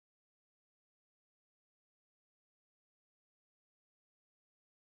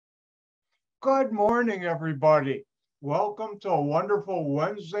Good morning, everybody. Welcome to a wonderful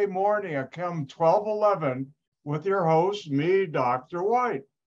Wednesday morning at Chem 1211 with your host, me, Dr. White.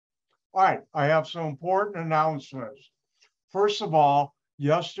 All right, I have some important announcements. First of all,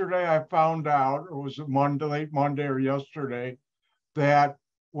 yesterday I found out, or was it Monday, late Monday or yesterday, that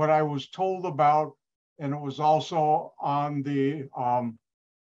what I was told about, and it was also on the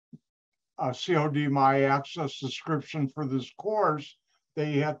COD My Access description for this course, that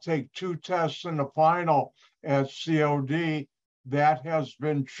you have to take 2 tests in the final at COD. That has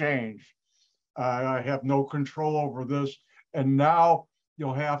been changed. I have no control over this. And now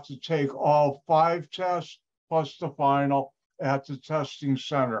you'll have to take all 5 tests plus the final at the testing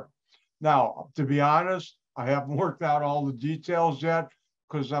center. Now, to be honest, I haven't worked out all the details yet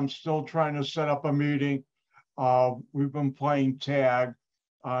because I'm still trying to set up a meeting. We've been playing tag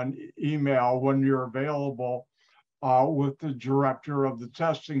on email when you're available with the director of the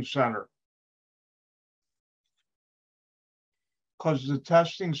testing center. Because the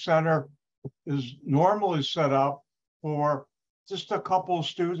testing center is normally set up for just a couple of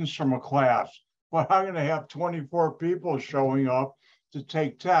students from a class, but I'm going to have 24 people showing up to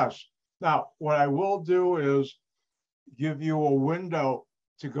take tests. Now, what I will do is give you a window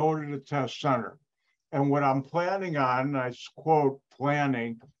to go to the test center. And what I'm planning on, and I quote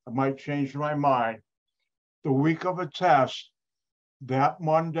planning, I might change my mind, the week of a test, that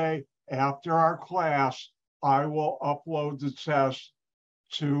Monday after our class, I will upload the test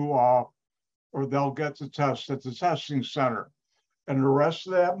to, or they'll get the test at the testing center. And the rest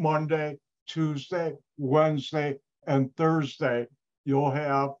of that Monday, Tuesday, Wednesday, and Thursday, you'll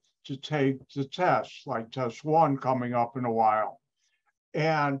have to take the tests, like test 1 coming up in a while.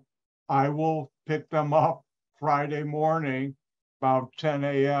 And I will pick them up Friday morning, about 10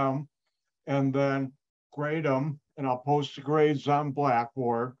 a.m., and then grade them, and I'll post the grades on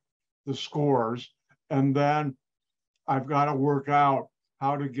Blackboard, the scores, and then I've got to work out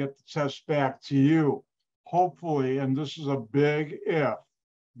how to get the test back to you. Hopefully, and this is a big if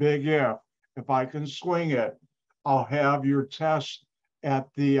I can swing it, I'll have your test at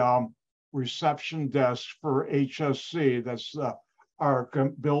the reception desk for HSC. That's our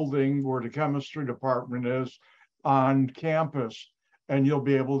building where the chemistry department is on campus. And you'll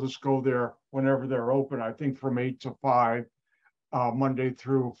be able to just go there whenever they're open, I think from 8 to 5, Monday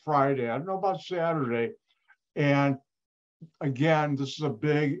through Friday. I don't know about Saturday. And again, this is a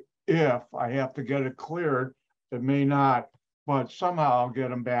big if. I have to get it cleared. It may not, but somehow I'll get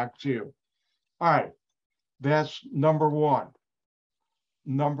them back to you. All right, that's number 1.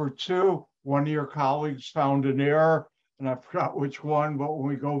 Number 2, one of your colleagues found an error, and I forgot which one, but when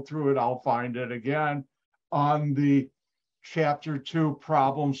we go through it, I'll find it again on the Chapter 2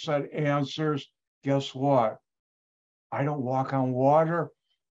 problem set answers. Guess what? I don't walk on water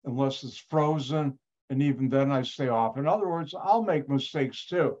unless it's frozen, and even then I stay off. In other words, I'll make mistakes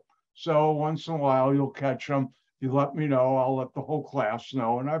too. So once in a while you'll catch them. You let me know, I'll let the whole class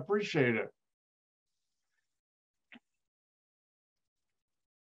know, and I appreciate it.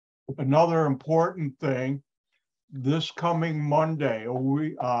 Another important thing, this coming Monday,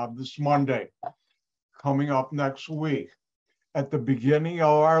 this Monday, coming up next week, at the beginning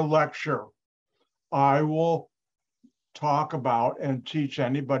of our lecture, I will talk about and teach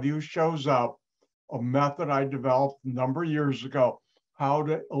anybody who shows up a method I developed a number of years ago, how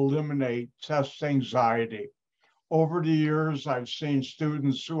to eliminate test anxiety. Over the years, I've seen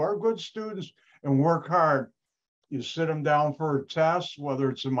students who are good students and work hard. You sit them down for a test, whether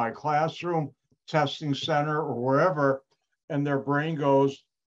it's in my classroom, testing center, or wherever, and their brain goes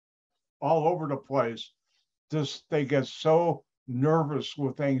all over the place. They get so nervous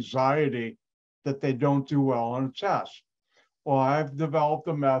with anxiety that they don't do well on a test. Well, I've developed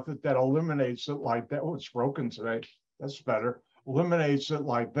a method that eliminates it like that. Oh, it's broken today. That's better. Eliminates it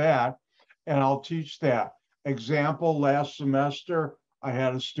like that, and I'll teach that. Example, last semester, I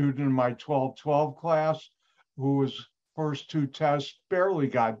had a student in my 1212 class who was first 2 tests barely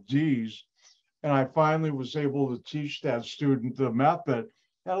got D's, and I finally was able to teach that student the method.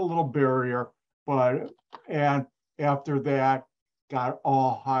 Had a little barrier, and after that, got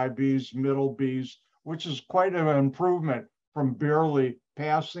all high B's, middle B's, which is quite an improvement from barely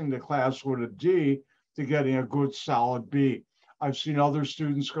passing the class with a D to getting a good solid B. I've seen other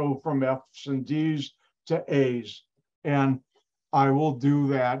students go from F's and D's to A's, and I will do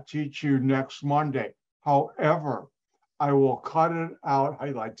that, teach you next Monday. However, I will cut it out. I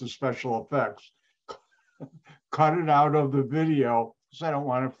like the special effects. Cut it out of the video because I don't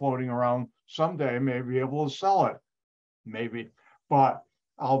want it floating around. Someday I may be able to sell it, maybe, but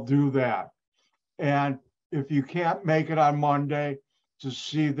I'll do that. And if you can't make it on Monday, to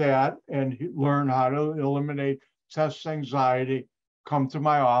see that and learn how to eliminate test anxiety, come to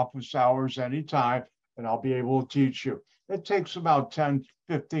my office hours anytime, and I'll be able to teach you. It takes about 10,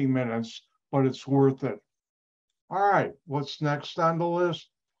 15 minutes, but it's worth it. All right, what's next on the list?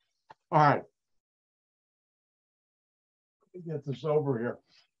 All right. Let me get this over here.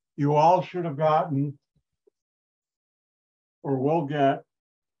 You all should have gotten, or will get,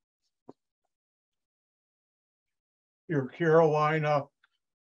 your Carolina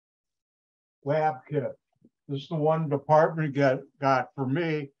lab kit. This is the one department got for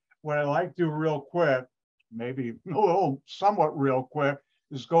me. What I like to do real quick, maybe a little somewhat real quick,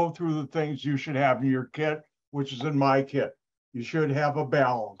 is go through the things you should have in your kit, which is in my kit. You should have a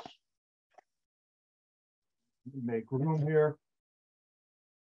balance. Make room here.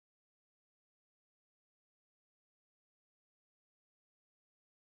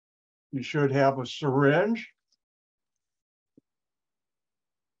 You should have a syringe.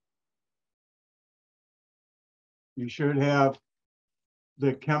 You should have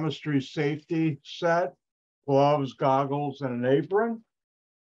the chemistry safety set, gloves, goggles, and an apron.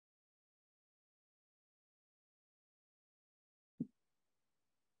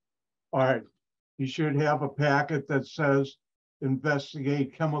 All right, you should have a packet that says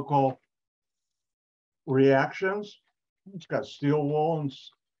investigate chemical reactions. It's got steel wool and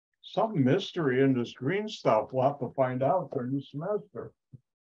some mystery in this green stuff. We'll have to find out during the semester.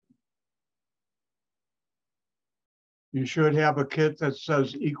 You should have a kit that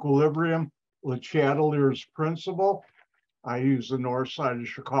says equilibrium, Le Chatelier's principle. I use the north side of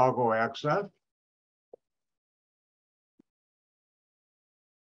Chicago accent.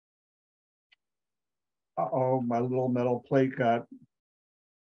 Uh-oh, my little metal plate got.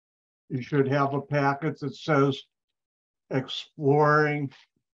 You should have a packet that says exploring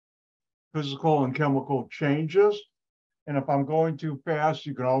physical and chemical changes. And if I'm going too fast,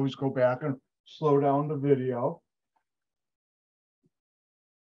 you can always go back and slow down the video.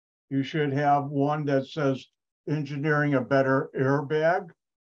 You should have one that says engineering a better airbag.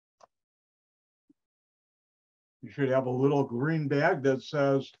 You should have a little green bag that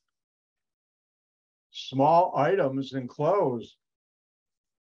says small items enclosed.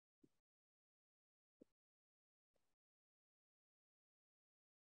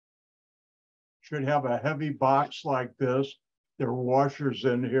 Should have a heavy box like this. There are washers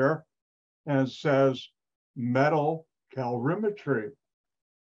in here, and it says metal calorimetry.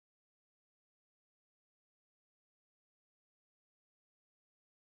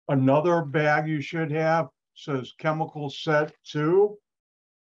 Another bag you should have says chemical set 2.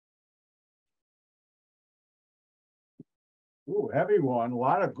 Ooh, heavy one, a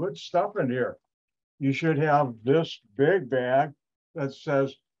lot of good stuff in here. You should have this big bag that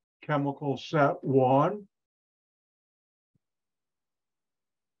says chemical set 1.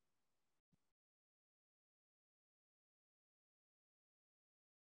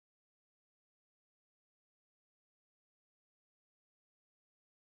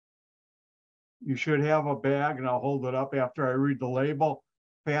 You should have a bag, and I'll hold it up after I read the label.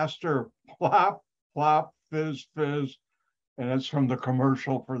 Faster, plop, plop, fizz, fizz. And it's from the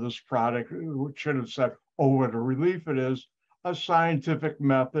commercial for this product, which should have said, oh, what a relief it is. A scientific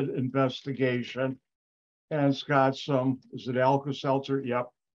method investigation. And it's got some, is it Alka-Seltzer? Yep.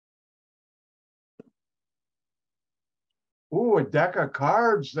 Ooh, a deck of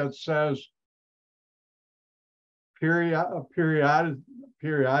cards that says periodicity.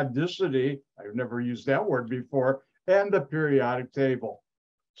 I've never used that word before, and the periodic table.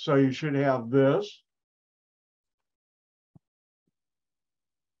 So you should have this.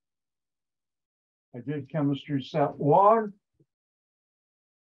 I did chemistry set 1.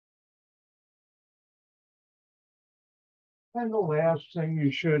 And the last thing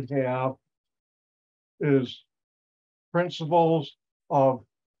you should have is principles of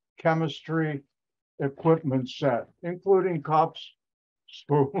chemistry equipment set, including cups,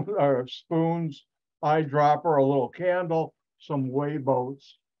 spoons, eyedropper, a little candle, some weigh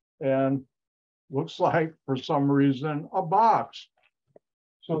boats, and looks like, for some reason, a box.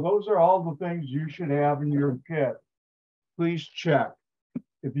 So those are all the things you should have in your kit. Please check.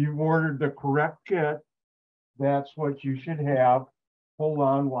 If you've ordered the correct kit, that's what you should have. Hold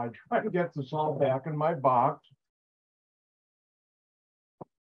on while I try to get this all back in my box.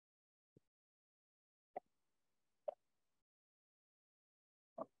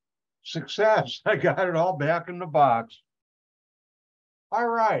 Success. I got it all back in the box. All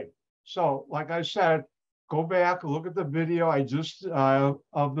right. So, like I said, go back, look at the video I just of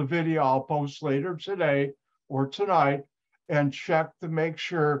the video I'll post later today or tonight, and check to make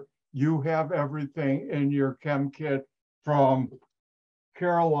sure you have everything in your chem kit from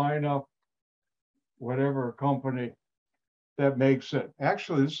Carolina, whatever company that makes it.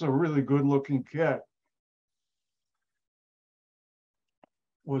 Actually, this is a really good looking kit.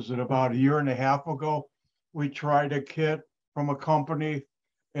 Was it about a year and a half ago? We tried a kit from a company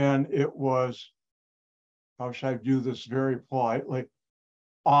and it was, how should I do this very politely?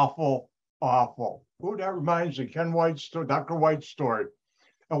 Awful, awful. Ooh, that reminds me, Ken White's story, Dr. White's story.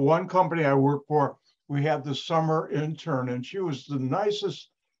 At one company I worked for, we had the summer intern and she was the nicest,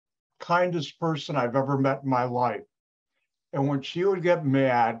 kindest person I've ever met in my life. And when she would get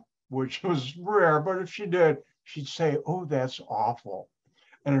mad, which was rare, but if she did, she'd say, "Oh, that's awful."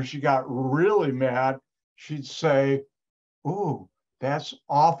 And if she got really mad, she'd say, "Oh, that's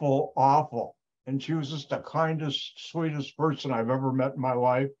awful, awful." And she was just the kindest, sweetest person I've ever met in my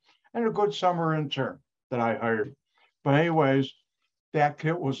life and a good summer intern that I hired. But anyways, that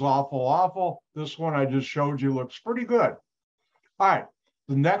kit was awful, awful. This one I just showed you looks pretty good. All right,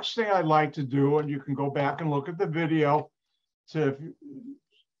 the next thing I'd like to do, and you can go back and look at the video to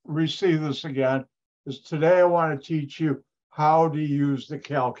receive this again, is today I want to teach you how to use the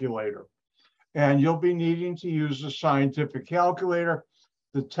calculator. And you'll be needing to use the scientific calculator,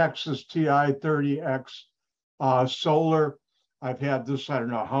 the Texas TI-30X solar. I've had this, I don't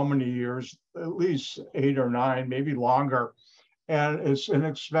know how many years, at least 8 or 9, maybe longer. And it's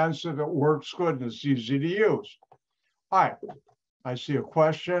inexpensive, it works good, and it's easy to use. All right, I see a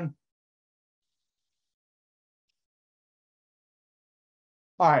question.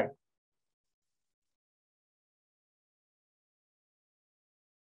 All right.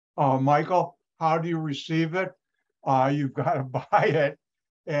 Michael, how do you receive it? You've got to buy it.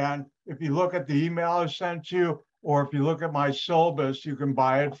 And if you look at the email I sent you, or if you look at my syllabus, you can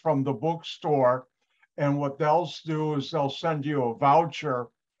buy it from the bookstore. And what they'll do is they'll send you a voucher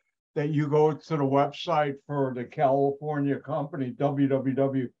that you go to the website for the California company,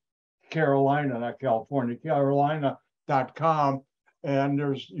 www.carolina, not California, Carolina.com. And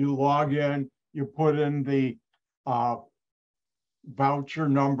you log in, you put in the voucher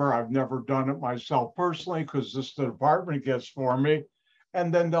number. I've never done it myself personally because this the department gets for me.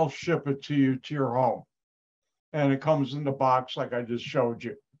 And then they'll ship it to you to your home. And it comes in the box like I just showed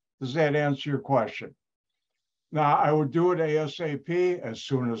you. Does that answer your question? Now, I would do it ASAP as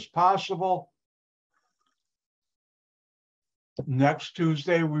soon as possible. Next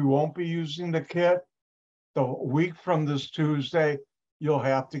Tuesday, we won't be using the kit. The week from this Tuesday, you'll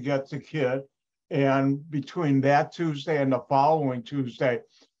have to get the kit. And between that Tuesday and the following Tuesday,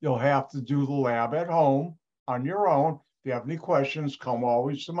 you'll have to do the lab at home on your own. If you have any questions, come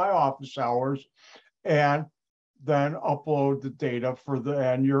always to my office hours and then upload the data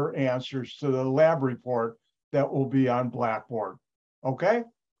and your answers to the lab report that will be on Blackboard. Okay?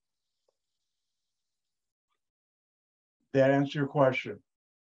 That answer your question?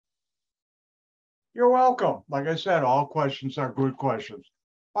 You're welcome. Like I said, all questions are good questions.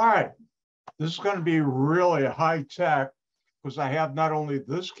 All right. This is going to be really high tech because I have not only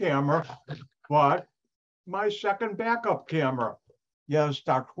this camera, but my second backup camera. Yes,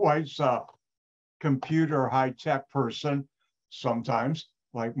 Dr. White's a computer high tech person sometimes,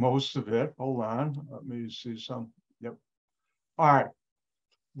 like most of it. Hold on, let me see some. Yep. All right,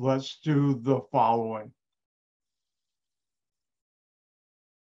 let's do the following.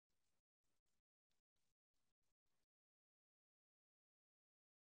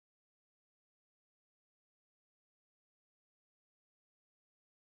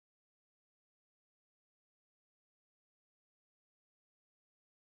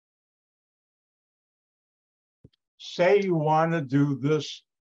 Say you want to do this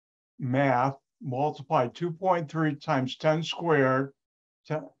math, multiply 2.3 times 10 squared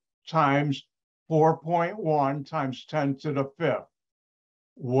times 4.1 times 10 to the fifth.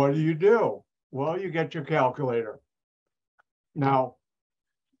 What do? Well, you get your calculator. Now,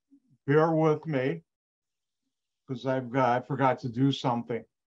 bear with me because I forgot to do something.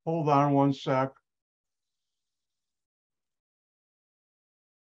 Hold on one sec.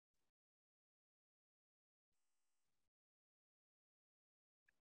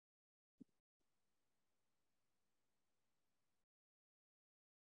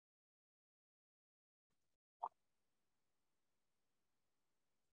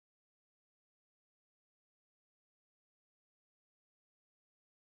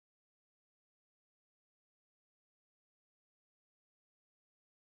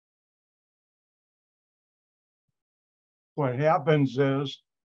 What happens is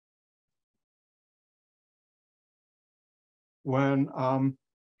when I'm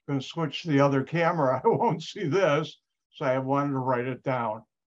going to switch to the other camera, I won't see this. So I wanted to write it down.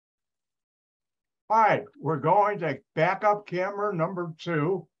 All right, we're going to back up camera number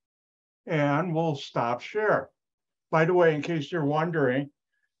 2 and we'll stop share. By the way, in case you're wondering,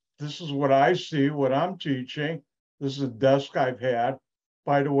 this is what I see, what I'm teaching. This is a desk I've had.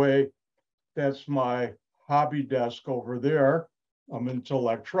 By the way, that's my hobby desk over there. I'm into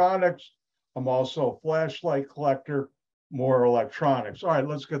electronics. I'm also a flashlight collector, more electronics. All right,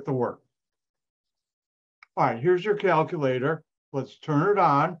 let's get to work. All right, here's your calculator. Let's turn it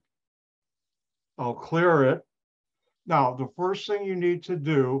on. I'll clear it. Now, the first thing you need to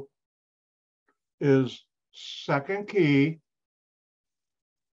do is second key.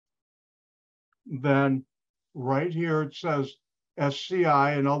 Then right here, it says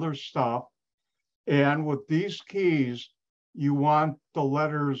SCI and other stuff. And with these keys, you want the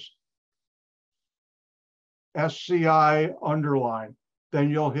letters SCI underline. Then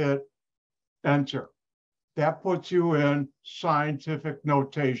you'll hit enter. That puts you in scientific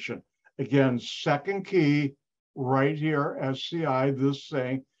notation. Again, second key right here, SCI, this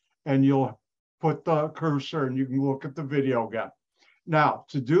thing, and you'll put the cursor and you can look at the video again. Now,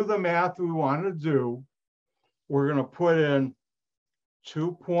 to do the math we want to do, we're going to put in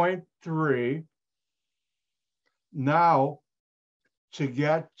 2.3. Now, to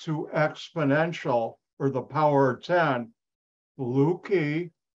get to exponential, or the power of 10, blue key,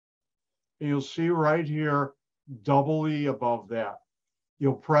 and you'll see right here, double E above that.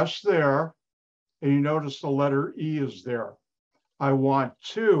 You'll press there, and you notice the letter E is there. I want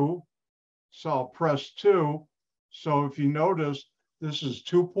 2, so I'll press 2. So if you notice, this is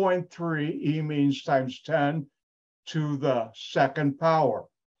 2.3, E means times 10 to the second power.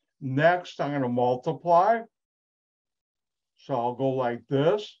 Next, I'm going to multiply. So I'll go like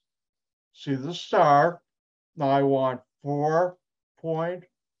this. See the star. Now I want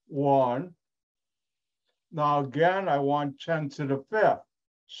 4.1. Now again, I want 10 to the 5th.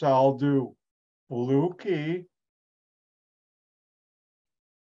 So I'll do blue key,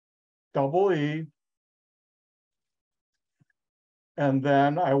 double E, and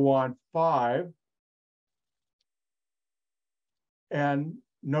then I want 5. And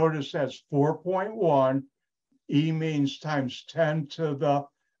notice that's 4.1. E means times 10 to the,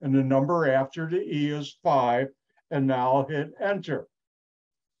 and the number after the E is 5. And now I'll hit enter.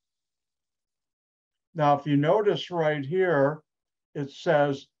 Now, if you notice right here, it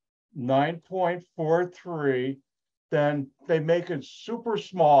says 9.43, then they make it super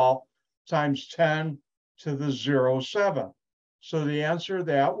small, times 10 to the 0.7. So the answer to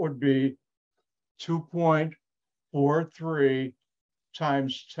that would be 2.43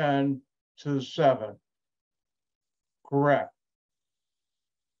 times 10 to the 7. Correct.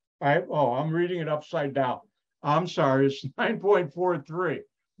 I'm reading it upside down. I'm sorry, it's 9.43.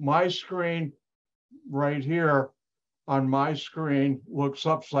 My screen right here on my screen looks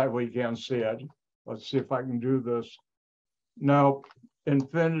upside, well, you can't see it. Let's see if I can do this. No,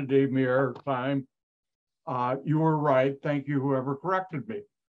 infinity mirror time. You were right. Thank you, whoever corrected me.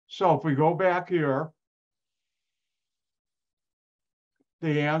 So if we go back here,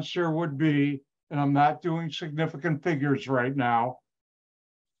 the answer would be, and I'm not doing significant figures right now,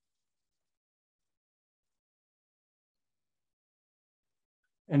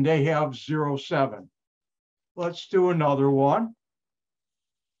 and they have 0.7. Let's do another one.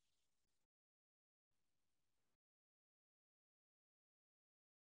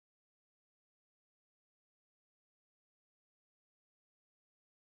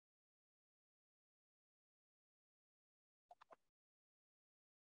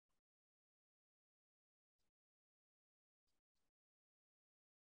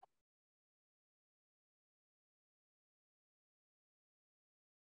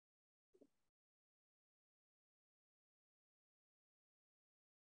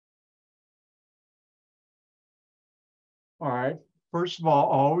 All right, first of all,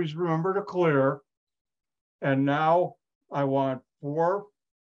 always remember to clear. And now I want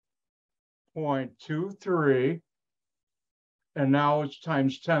 4.23. And now it's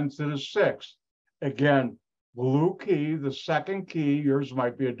times 10 to the 6th. Again, blue key, the second key, yours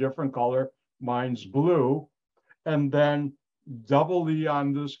might be a different color, mine's blue. And then double E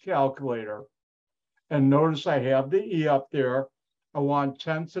on this calculator. And notice I have the E up there. I want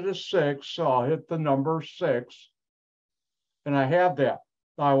 10 to the 6th, so I'll hit the number 6. And I have that.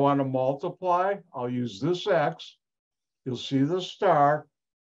 Now I want to multiply. I'll use this X. You'll see the star,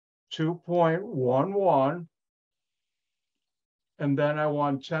 2.11. And then I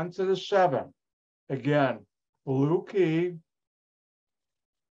want 10 to the 7. Again, blue key,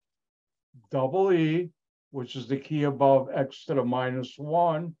 double E, which is the key above X to the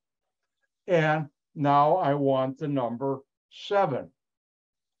 -1. And now I want the number 7.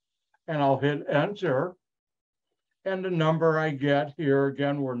 and I'll hit enter. And the number I get here,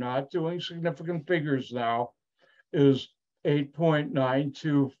 again, we're not doing significant figures now, is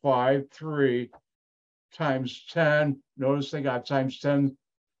 8.9253 times 10. Notice they got times 10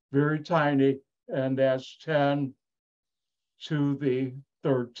 very tiny, and that's 10 to the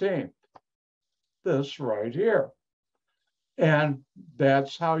 13th. This right here. And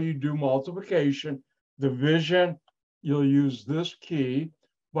that's how you do multiplication. Division, you'll use this key.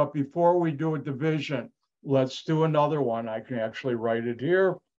 But before we do a division, let's do another one. I can actually write it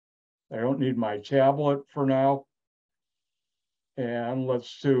here. I don't need my tablet for now. And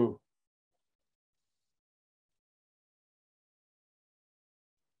let's do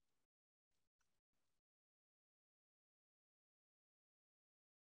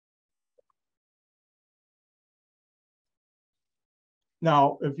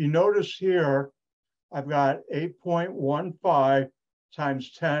now, if you notice here, I've got 8.15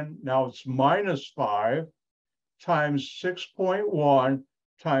 times 10. Now it's minus 5 times 6.1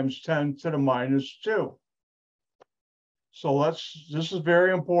 times 10 to the minus 2. So this is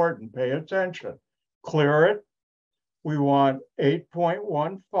very important. Pay attention. Clear it. We want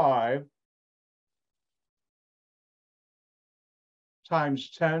 8.15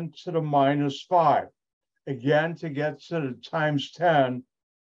 times 10 to the minus 5. Again, to get to the times 10,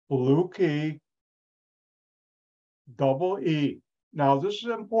 blue key, double E. Now, this is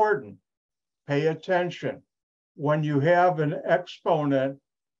important. Pay attention. When you have an exponent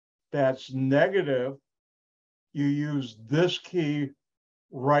that's negative, you use this key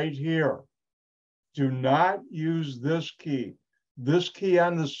right here. Do not use this key. This key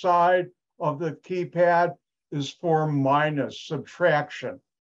on the side of the keypad is for minus, subtraction.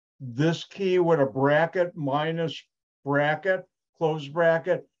 This key with a bracket, minus bracket, close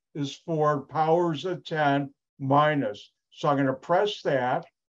bracket, is for powers of 10 minus. So I'm going to press that,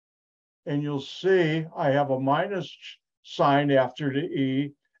 and you'll see I have a minus sign after the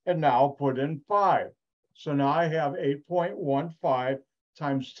E, and now put in 5. So now I have 8.15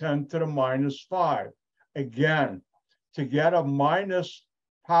 times 10 to the minus 5. Again, to get a minus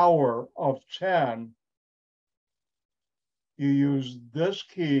power of 10, you use this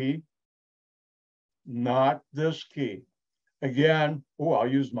key, not this key. Again, I'll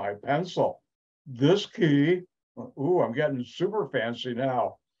use my pencil. This key, I'm getting super fancy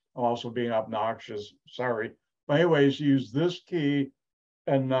now. I'm also being obnoxious, sorry. But anyways, use this key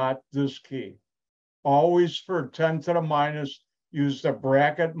and not this key. Always for 10 to the minus, use the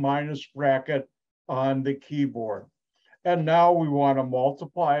bracket minus bracket on the keyboard. And now we want to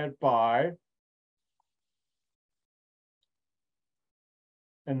multiply it by,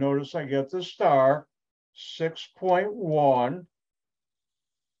 and notice I get the star, 6.1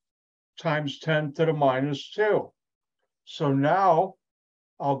 times 10 to the minus 2. So now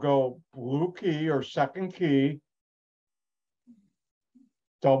I'll go blue key or second key,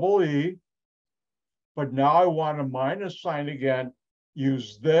 double E, but now I want a minus sign again.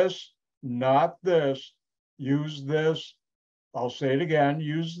 Use this, not this, use this. I'll say it again,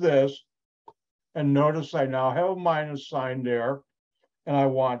 use this. And notice I now have a minus sign there, and I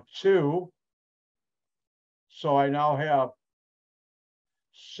want 2. So I now have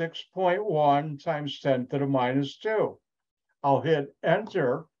 6.1 times 10 to the minus 2. I'll hit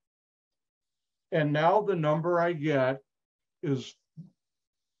enter. And now the number I get is,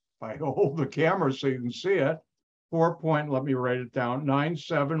 if I hold the camera so you can see it, let me write it down,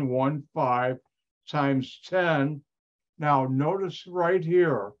 9715 times 10. Now notice right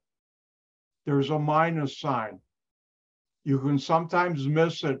here, there's a minus sign. You can sometimes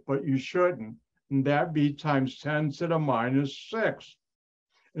miss it, but you shouldn't. And that'd be times 10 to the minus 6.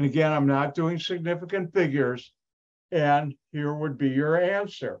 And again, I'm not doing significant figures. And here would be your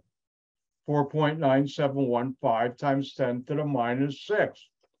answer. 4.9715 times 10 to the minus 6.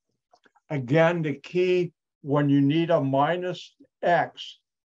 Again, the key, when you need a minus X,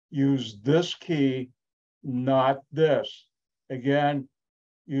 use this key, not this. Again,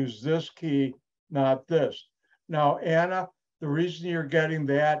 use this key, not this. Now, Anna, the reason you're getting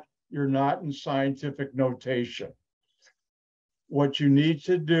that, you're not in scientific notation. What you need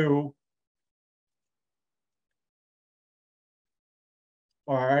to do,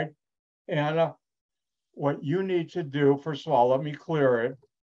 all right, Anna, what you need to do, first of all, let me clear it.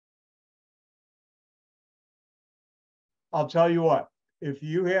 I'll tell you what, if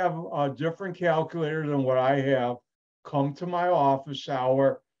you have a different calculator than what I have, come to my office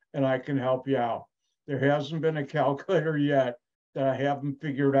hour and I can help you out. There hasn't been a calculator yet that I haven't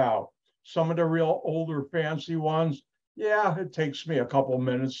figured out. Some of the real older fancy ones, yeah, it takes me a couple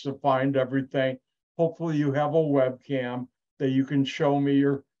minutes to find everything. Hopefully you have a webcam that you can show me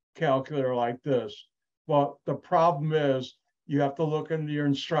your calculator like this. But the problem is you have to look into your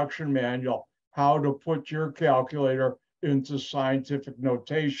instruction manual how to put your calculator into scientific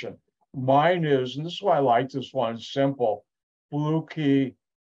notation. Mine is, and this is why I like this one, it's simple. Blue key,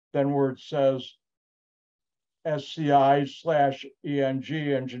 then where it says SCI/ENG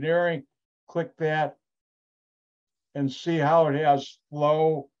engineering, click that and see how it has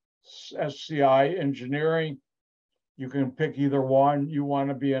flow SCI engineering. You can pick either one. You want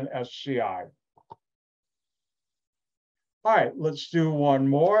to be an SCI. All right, let's do one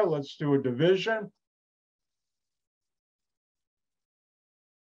more. Let's do a division.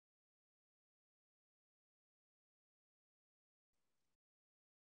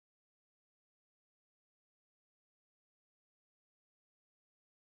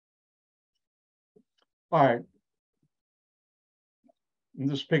 All right. I'm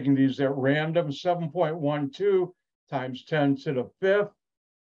just picking these at random. 7.12 times 10 to the 5th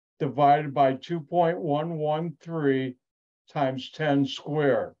divided by 2.113 times 10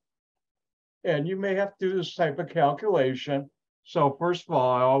 squared. And you may have to do this type of calculation. So first of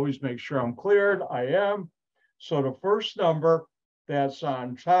all, I always make sure I'm cleared. I am. So the first number that's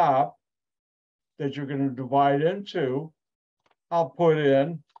on top that you're going to divide into, I'll put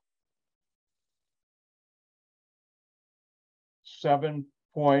in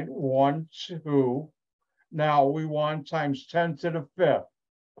 7.12. Now we want times 10 to the 5th.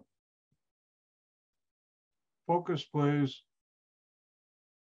 Focus, please.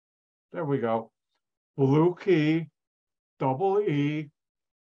 There we go. Blue key, double E.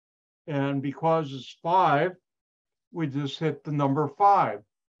 And because it's 5, we just hit the number 5.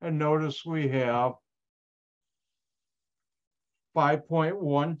 And notice we have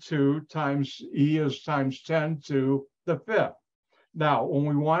 5.12 times E is times 10 to the 5th. Now, when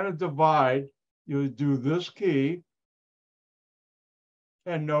we want to divide, you do this key.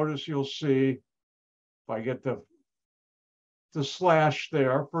 And notice you'll see, if I get the slash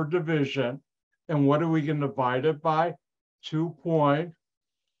there for division, and what are we going to divide it by?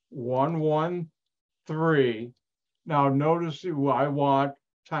 2.113. Now, notice I want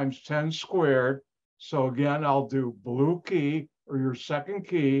times 10 squared. So again, I'll do blue key, or your second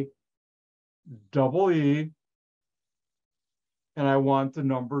key, double E, and I want the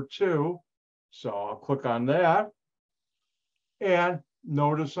number 2. So I'll click on that. And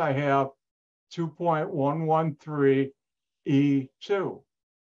notice I have 2.113 E2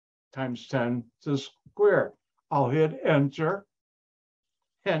 times 10 to the square. I'll hit enter.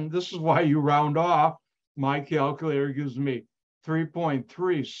 And this is why you round off. My calculator gives me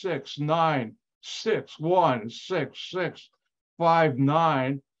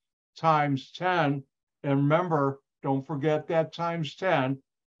 3.3696166659 times 10. And remember, don't forget that times 10,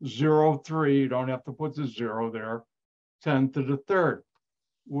 0.3, you don't have to put the 0 there, 10 to the 3rd,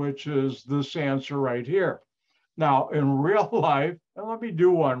 which is this answer right here. Now, in real life, and let me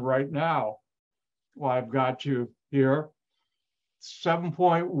do one right now while I've got you here,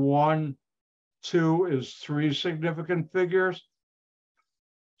 7.12 is 3 significant figures.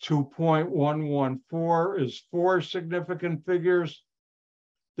 2.114 is 4 significant figures.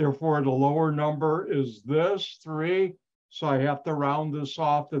 Therefore, the lower number is this, 3. So I have to round this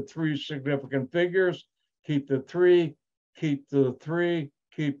off to 3 significant figures. Keep the 3, keep the 3,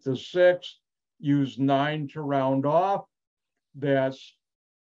 keep the 6. Use 9 to round off. That's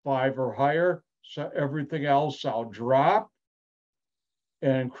 5 or higher. So everything else I'll drop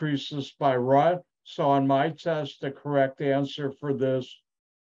and increase this by 1. So on my test, the correct answer for this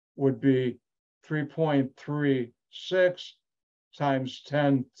would be 3.36 times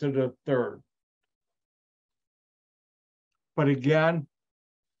 10 to the 3rd. But again,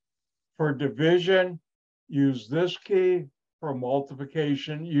 for division, use this key. For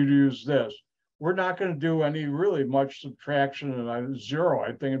multiplication, you use this. We're not going to do any really much subtraction and 0,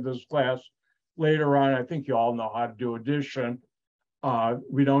 I think, in this class. Later on, I think you all know how to do addition.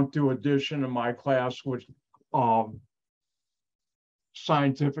 We don't do addition in my class with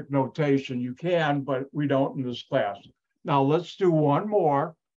scientific notation. You can, but we don't in this class. Now let's do one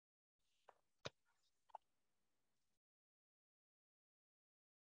more.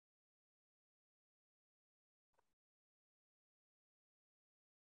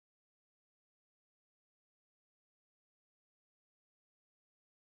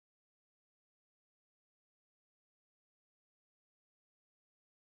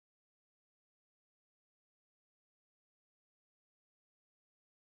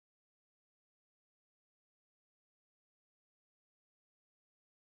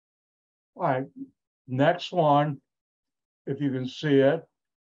 All right, next one, if you can see it,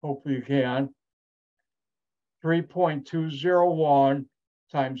 hopefully you can. 3.201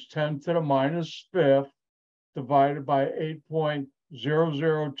 times 10 to the minus fifth divided by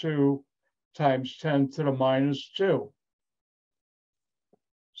 8.002 times 10 to the minus 2.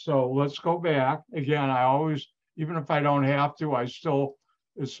 So let's go back. Again, I always, even if I don't have to,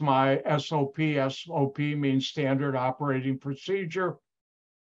 it's my SOP. SOP means standard operating procedure.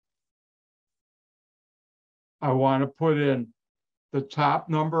 I want to put in the top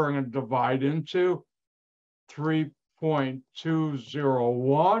number I'm going to divide into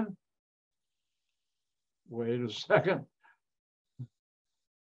 3.201. Wait a second.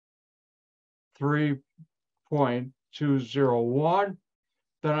 3.201.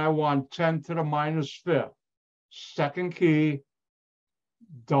 Then I want 10 to the minus fifth. Second key,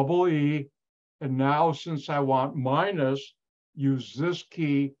 double E. And now since I want minus, use this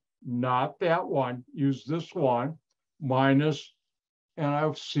key, not that one, use this one, minus, and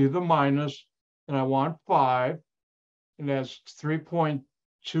I see the minus, and I want 5, and that's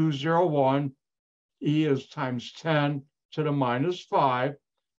 3.201. E is times 10 to the minus 5,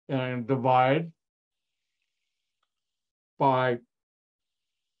 and I'm going to divide by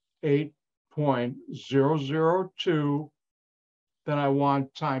 8.002. Then I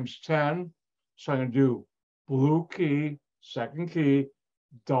want times 10. So I'm going to do blue key, second key,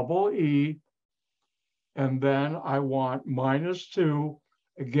 double E, and then I want minus 2,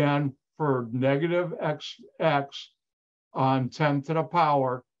 again, for negative x on 10 to the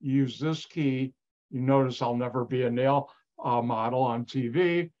power, use this key. You notice I'll never be a nail model on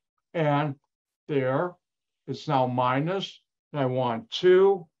TV. And there, it's now minus, and I want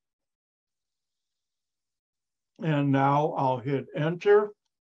 2. And now I'll hit enter.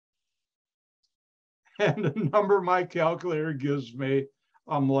 And the number my calculator gives me,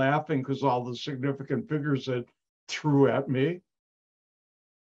 I'm laughing because all the significant figures it threw at me.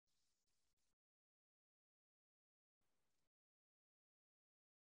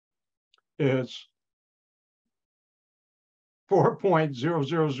 It's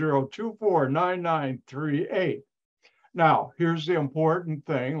 4.000249938. Now, here's the important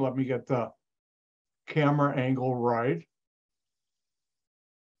thing. Let me get the camera angle right.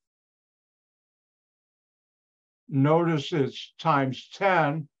 Notice it's times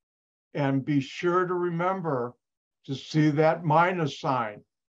 10, and be sure to remember to see that minus sign,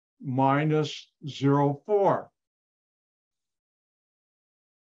 minus 0.4.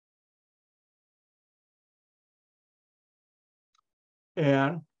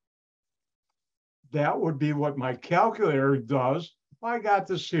 And that would be what my calculator does. I got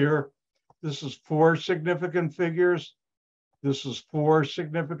this here. This is 4 significant figures. This is 4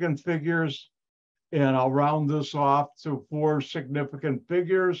 significant figures. And I'll round this off to 4 significant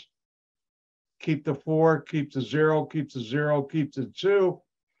figures. Keep the 4, keep the 0, keep the 0, keep the 2.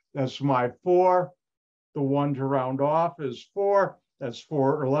 That's my 4. The 1 to round off is 4. That's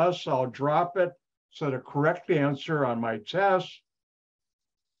 4 or less. I'll drop it. So the correct answer on my test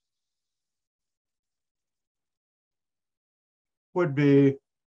would be,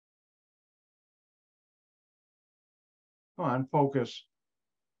 come on, focus.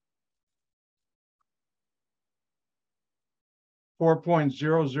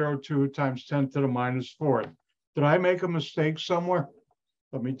 4.002 times 10 to the minus 4th. Did I make a mistake somewhere?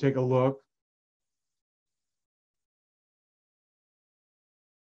 Let me take a look.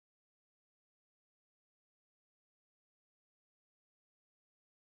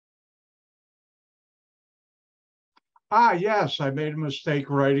 Ah, yes, I made a mistake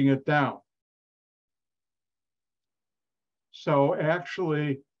writing it down. So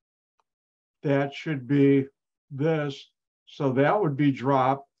actually, that should be this. So that would be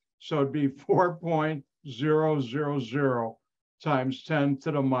dropped. So it'd be 4.000 times 10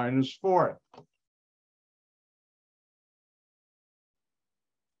 to the minus 4th.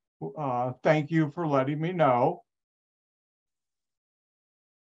 Thank you for letting me know.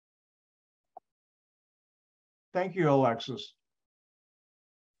 Thank you, Alexis.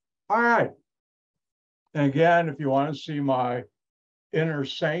 All right. And again, if you want to see my inner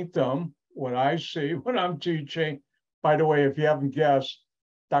sanctum, what I see when I'm teaching, by the way, if you haven't guessed,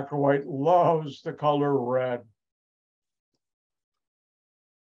 Dr. White loves the color red.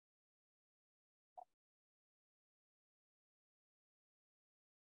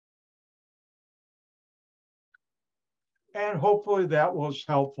 And hopefully that was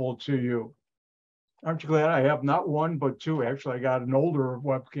helpful to you. Aren't you glad I have not 1, but 2? Actually, I got an older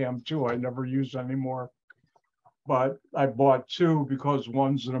webcam too. I never use anymore. But I bought 2 because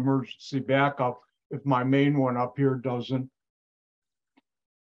one's an emergency backup if my main one up here doesn't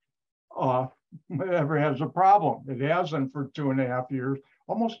ever has a problem. It hasn't for 2.5 years,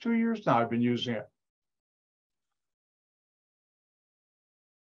 almost 2 years now I've been using it.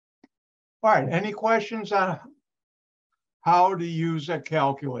 All right, any questions on how to use a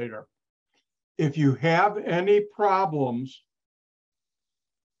calculator? If you have any problems,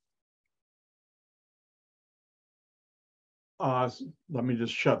 let me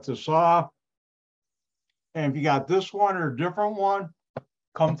just shut this off. And if you got this one or a different one,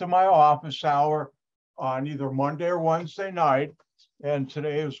 come to my office hour on either Monday or Wednesday night. And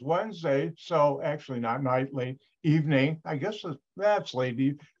today is Wednesday, so actually not night, late evening. I guess that's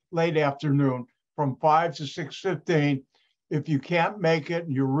late afternoon from 5 to 6:15. If you can't make it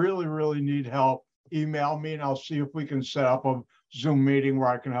and you really, really need help, email me and I'll see if we can set up a Zoom meeting where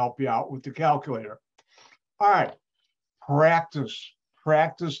I can help you out with the calculator. All right, practice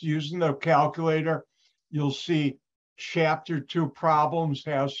using the calculator. You'll see Chapter 2 problems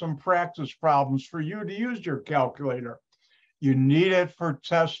has some practice problems for you to use your calculator. You need it for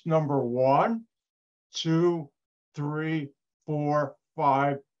test number 1, 2, 3, 4,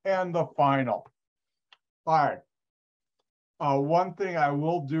 5, and the final. All right. One thing I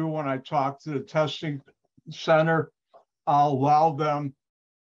will do when I talk to the testing center, I'll allow them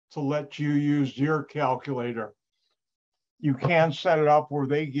to let you use your calculator. You can set it up where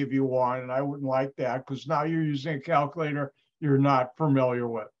they give you one, and I wouldn't like that because now you're using a calculator you're not familiar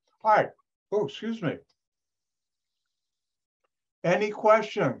with. All right. Oh, excuse me. Any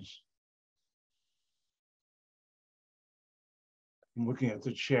questions? I'm looking at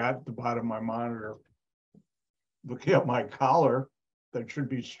the chat at the bottom of my monitor. Looking at my collar, that should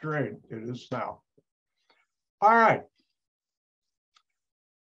be straight. It is now. All right.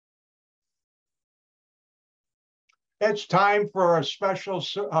 It's time for a special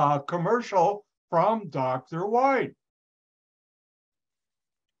commercial from Dr. White.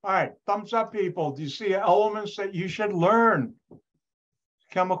 All right, thumbs up, people. Do you see elements that you should learn?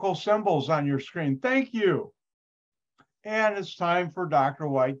 Chemical symbols on your screen. Thank you. And it's time for Dr.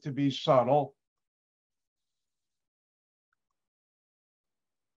 White to be subtle.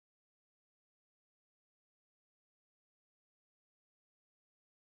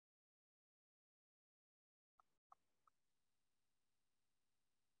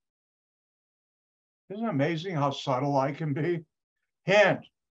 Isn't it amazing how subtle I can be? Hint,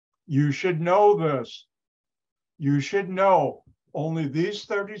 you should know this. You should know only these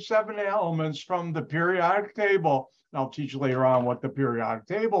 37 elements from the periodic table. And I'll teach you later on what the periodic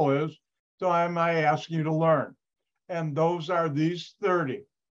table is. So I ask you to learn. And those are these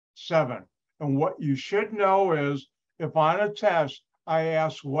 37. And what you should know is if on a test, I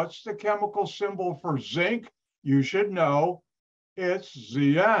ask, what's the chemical symbol for zinc? You should know it's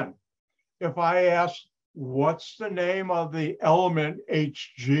Zn. If I ask, what's the name of the element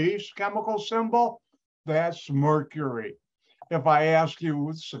Hg's chemical symbol? That's mercury. If I ask you,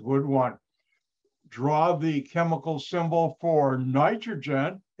 it's a good one, draw the chemical symbol for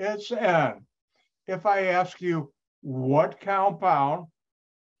nitrogen, it's N. If I ask you, what compound,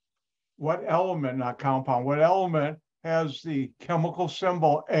 what element, not compound, what element has the chemical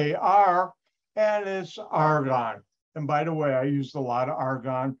symbol Ar, and it's argon. And by the way, I used a lot of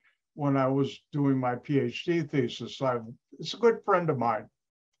argon when I was doing my PhD thesis. So it's a good friend of mine.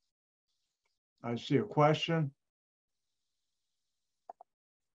 I see a question.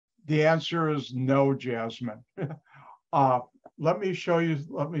 The answer is no, Jasmine. Let me show you,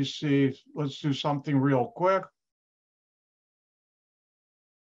 let me see. Let's do something real quick.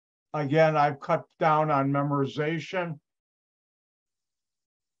 Again, I've cut down on memorization.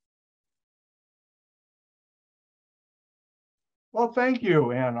 Well, thank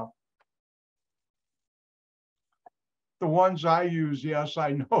you, Anna. The ones I use, yes,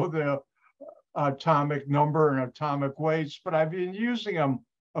 I know the atomic number and atomic weights, but I've been using them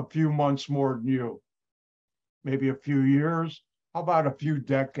a few months more than you. Maybe a few years. How about a few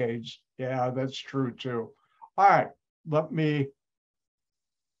decades? Yeah, that's true too. All right, let me.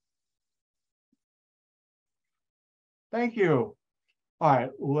 Thank you. All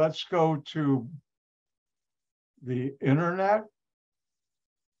right, let's go to the internet.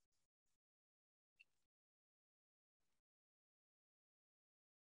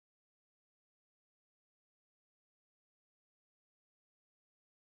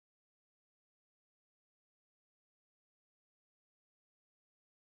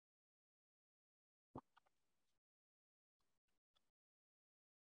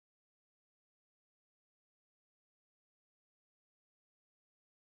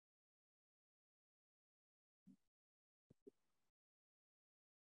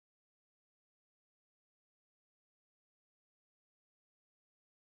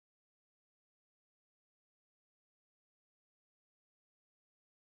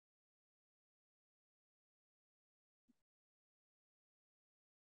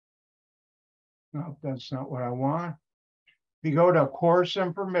 No, that's not what I want. If you go to course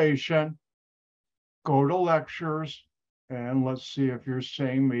information, go to lectures, and let's see if you're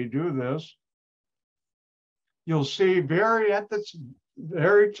seeing me do this. You'll see at the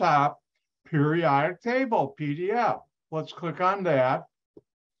very top, periodic table, PDF. Let's click on that.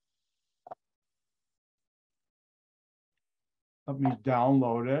 Let me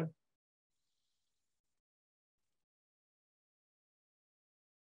download it.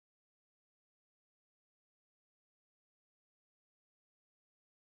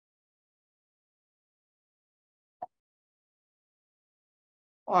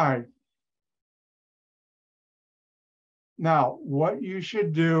 All right. Now, what you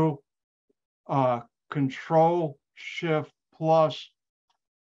should do, Control Shift plus,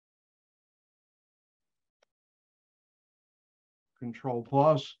 Control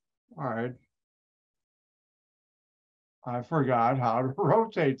plus. All right. I forgot how to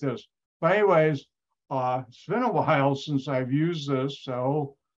rotate this. But anyways, it's been a while since I've used this,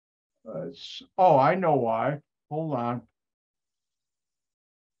 so oh, I know why. Hold on.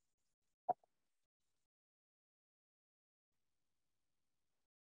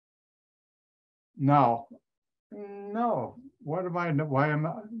 No, what am I, why am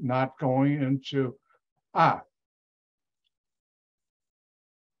I not going into,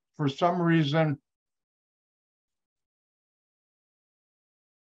 for some reason,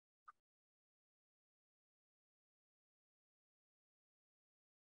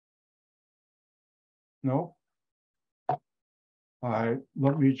 nope. All right,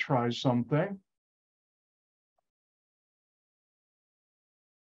 let me try something.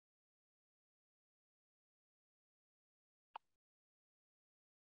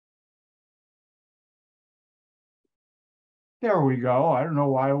 There we go. I don't know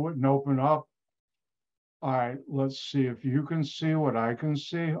why it wouldn't open up. All right, let's see if you can see what I can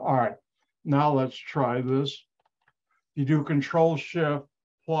see. All right, now let's try this. You do Control Shift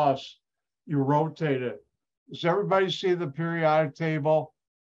plus, you rotate it. Does everybody see the periodic table?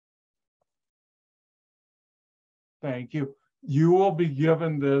 Thank you. You will be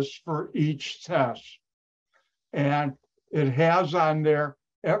given this for each test. And it has on there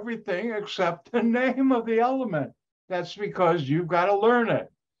everything except the name of the element. That's because you've got to learn it.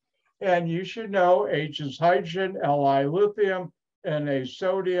 And you should know H is hydrogen, Li lithium, Na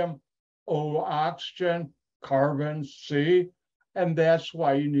sodium, O oxygen, carbon, C. And that's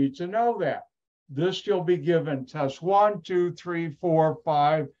why you need to know that. This you'll be given test 1, 2, 3, 4,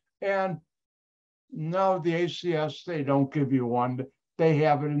 5, and no, the ACS, they don't give you one. They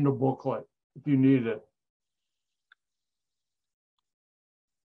have it in the booklet if you need it.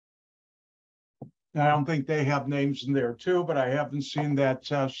 I don't think they have names in there too, but I haven't seen that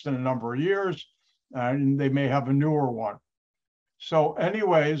test in a number of years, and they may have a newer one. So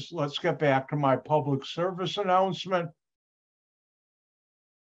anyways, let's get back to my public service announcement.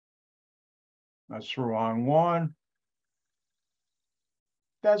 That's the wrong one.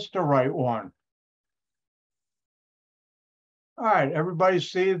 That's the right one. All right, everybody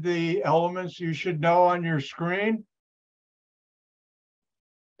see the elements you should know on your screen?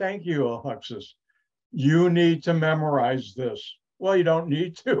 Thank you, Alexis. You need to memorize this. Well, you don't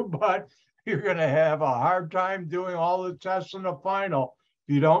need to, but you're going to have a hard time doing all the tests in the final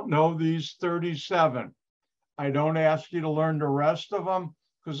if you don't know these 37. I don't ask you to learn the rest of them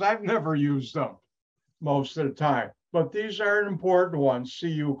because I've never used them most of the time. But these are important ones.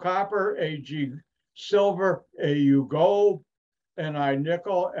 Cu copper, Ag silver, Au gold, Ni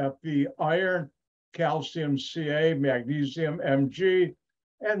nickel, Fe iron, calcium Ca, magnesium Mg,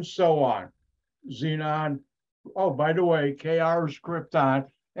 and so on. Xenon. Oh, by the way, Kr is krypton.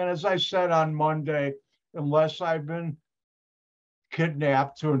 And as I said on Monday, unless I've been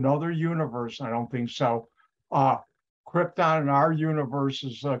kidnapped to another universe, I don't think so. Krypton in our universe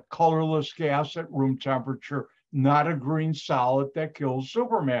is a colorless gas at room temperature, not a green solid that kills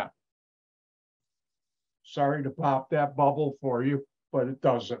Superman. Sorry to pop that bubble for you, but it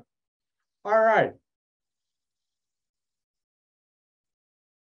doesn't. All right.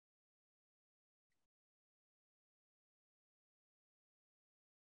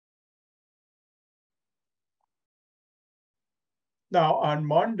 Now, on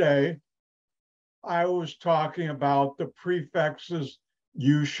Monday, I was talking about the prefixes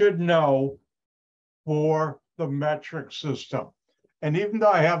you should know for the metric system. And even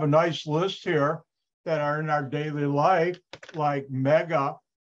though I have a nice list here that are in our daily life, like mega,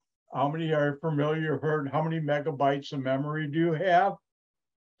 how many are familiar, heard how many megabytes of memory do you have?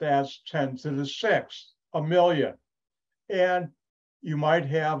 That's 10 to the 6th, a million. And you might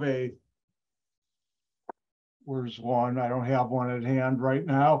have a, where's one? I don't have one at hand right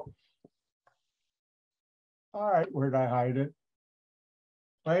now. All right, where'd I hide it?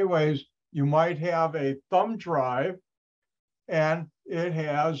 Anyways, you might have a thumb drive and it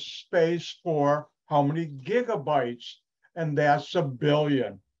has space for how many gigabytes, and that's a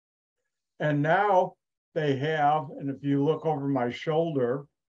billion. And now they have, and if you look over my shoulder,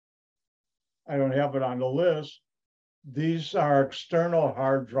 I don't have it on the list. These are external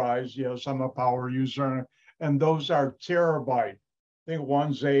hard drives. Yes, I'm a power user, and those are terabyte. I think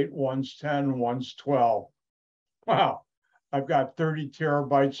one's 8, one's 10, one's 12. Wow, I've got 30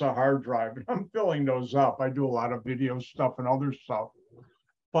 terabytes of hard drive, and I'm filling those up. I do a lot of video stuff and other stuff.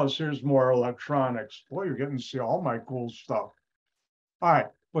 Plus, here's more electronics. Boy, you're getting to see all my cool stuff. All right,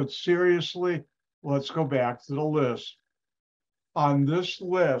 but seriously, let's go back to the list. On this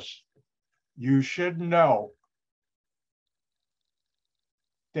list, you should know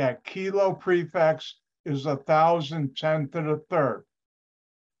that kilo prefix is 1,010 to the third.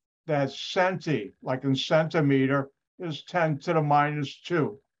 That centi, like in centimeter, is 10 to the minus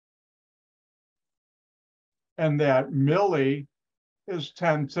 2. And that milli is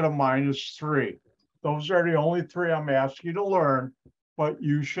 10 to the minus 3. Those are the only three I'm asking you to learn, but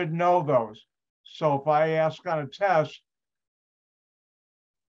you should know those. So if I ask on a test,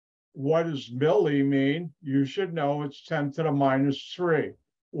 what does milli mean? You should know it's 10 to the minus 3.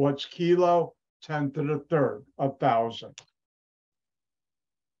 What's kilo? 10 to the third, 1,000.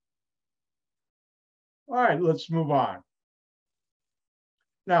 All right, let's move on.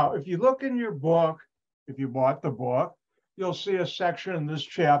 Now, if you look in your book, if you bought the book, you'll see a section in this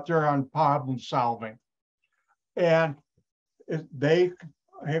chapter on problem solving. And they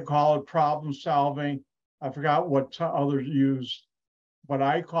call it problem solving. I forgot what others use, but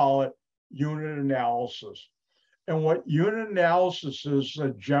I call it unit analysis. And what unit analysis is a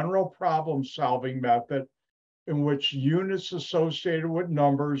general problem solving method in which units associated with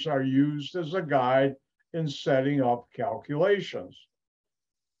numbers are used as a guide in setting up calculations.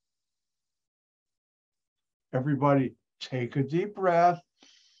 Everybody take a deep breath,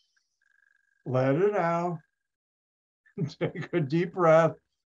 let it out, take a deep breath,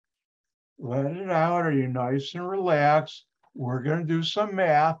 let it out. Are you nice and relaxed? We're going to do some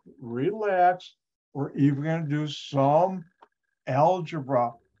math, relax. We're even going to do some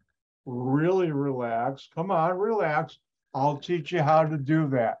algebra, really relax. Come on, relax. I'll teach you how to do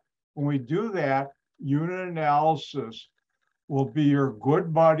that. When we do that, unit analysis will be your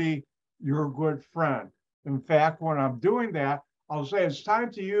good buddy, your good friend. In fact, when I'm doing that, I'll say it's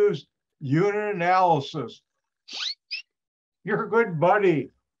time to use unit analysis. Your good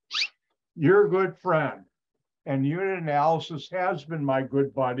buddy, your good friend. And unit analysis has been my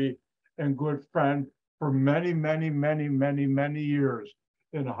good buddy and good friend for many, many, many, many, many years.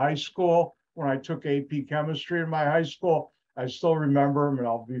 In high school, when I took AP chemistry in my high school, I still remember him and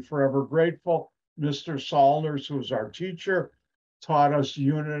I'll be forever grateful. Mr. Salners, who was our teacher, taught us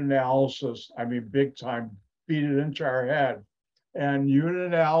unit analysis. I mean, big time, beat it into our head. And unit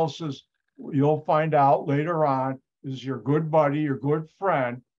analysis, you'll find out later on, is your good buddy, your good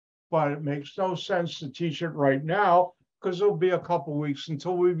friend, but it makes no sense to teach it right now because it'll be a couple weeks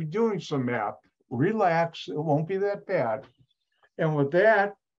until we'll be doing some math. Relax, it won't be that bad. And with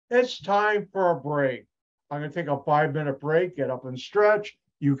that, it's time for a break. I'm going to take a 5-minute break, get up and stretch.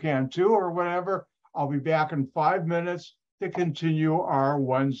 You can too, or whatever. I'll be back in 5 minutes to continue our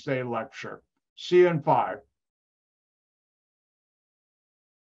Wednesday lecture. See you in 5.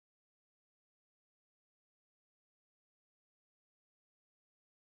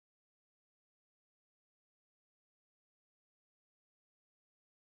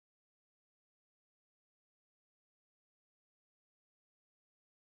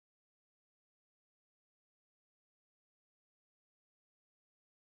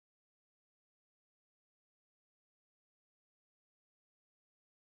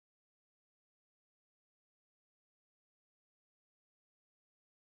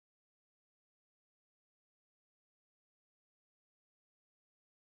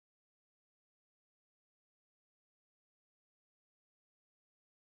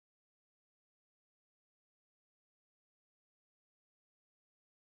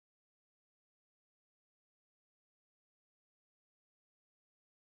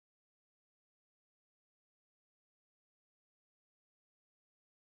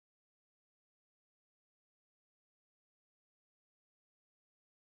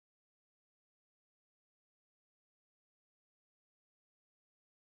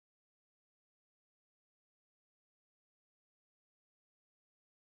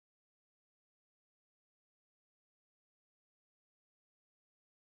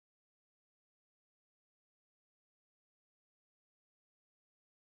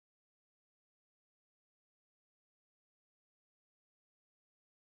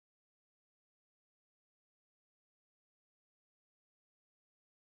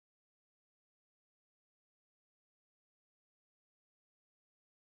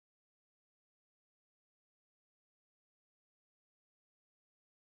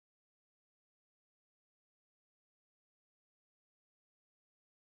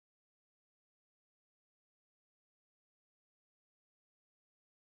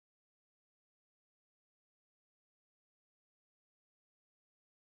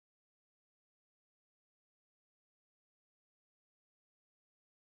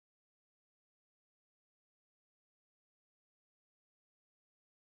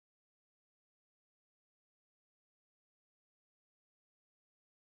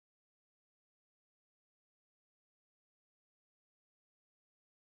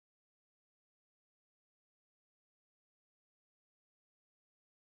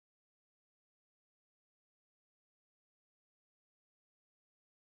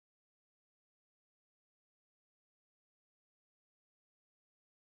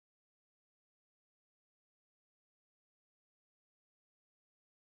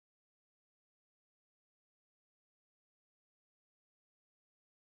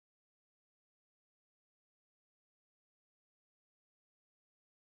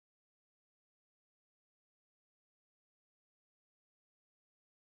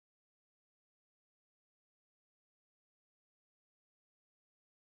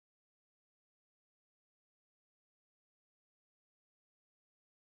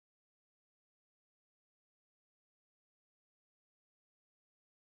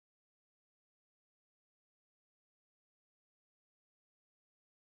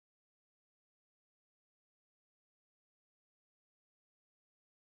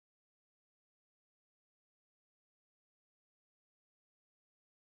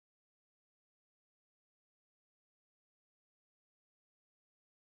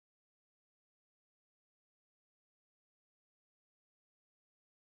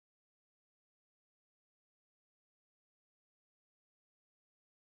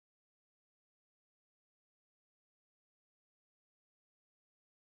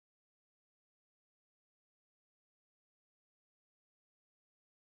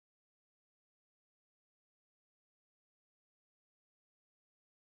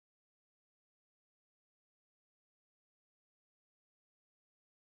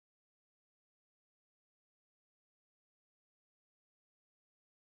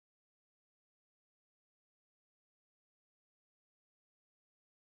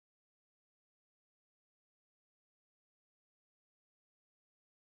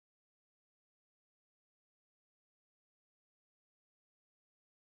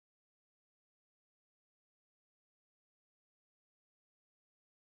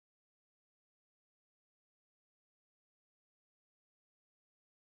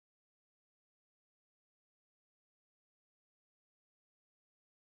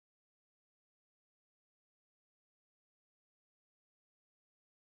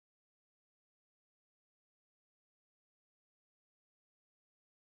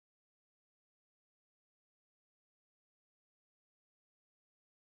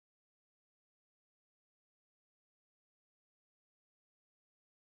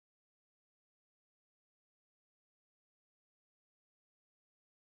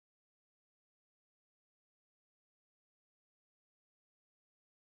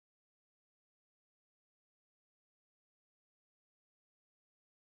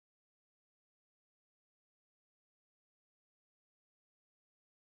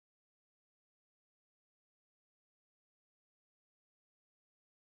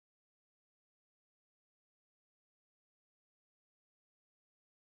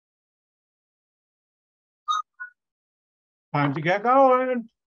 Time to get going.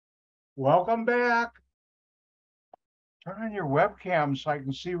 Welcome back. Turn on your webcam so I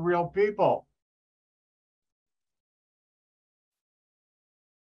can see real people.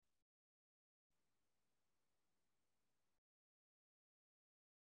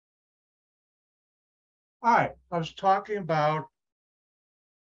 All right, I was talking about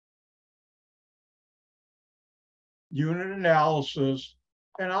unit analysis,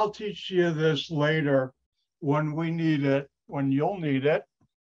 and I'll teach you this later when we need it, when you'll need it.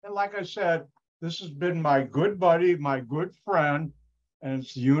 And like I said, this has been my good buddy, my good friend, and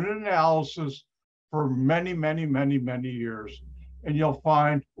it's unit analysis for many, many, many, many years. And you'll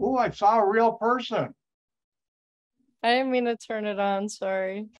find, oh, I saw a real person. I didn't mean to turn it on,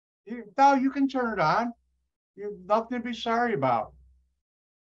 sorry. No, you can turn it on. You have nothing to be sorry about.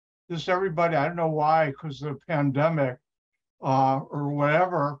 Just everybody, I don't know why, because of the pandemic or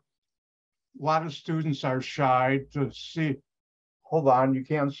whatever, a lot of students are shy to see. Hold on, you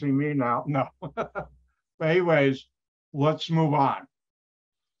can't see me now. No. But anyways, let's move on.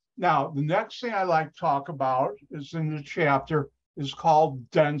 Now, the next thing I like to talk about is in the chapter is called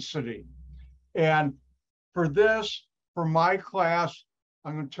density. And for this, for my class,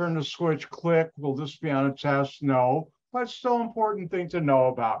 I'm going to turn the switch, click. Will this be on a test? No, but it's still an important thing to know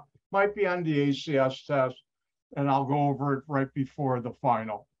about. Might be on the ACS test, and I'll go over it right before the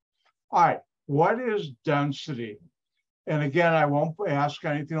final. All right, what is density? And again, I won't ask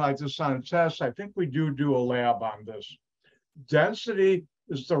anything like this on a test. I think we do a lab on this. Density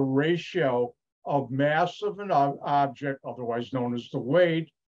is the ratio of mass of an object, otherwise known as the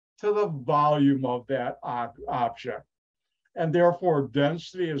weight, to the volume of that object. And therefore,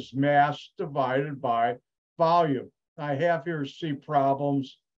 density is mass divided by volume. I have here C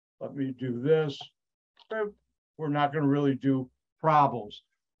problems. Let me do this. We're not going to really do problems.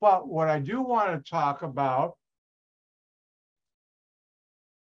 But what I do want to talk about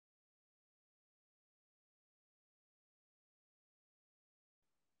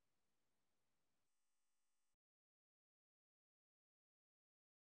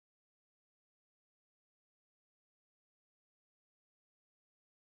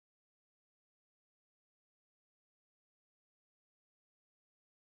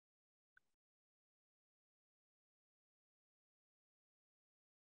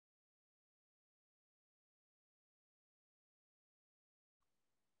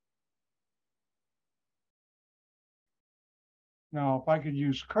now, if I could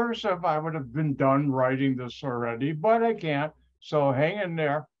use cursive, I would have been done writing this already, but I can't. So hang in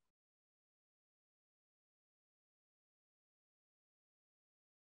there.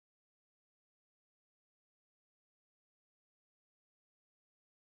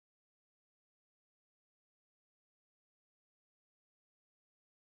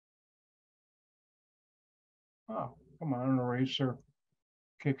 Oh, come on, an eraser,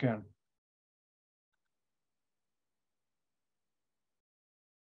 kick in.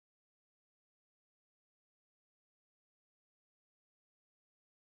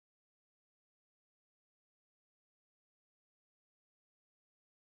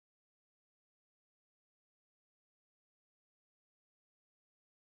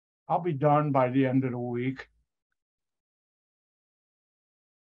 I'll be done by the end of the week.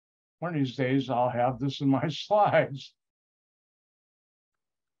 One of these days, I'll have this in my slides.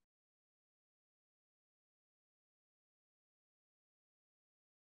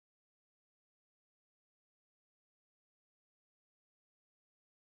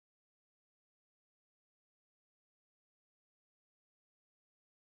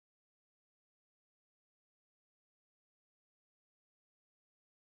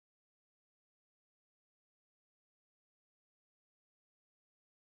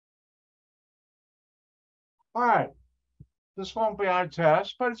 All right, this won't be on a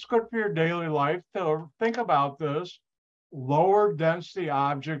test, but it's good for your daily life to think about this. Lower density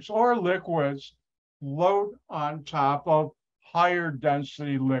objects or liquids float on top of higher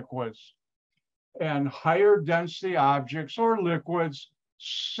density liquids. And higher density objects or liquids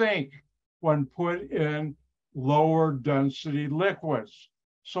sink when put in lower density liquids.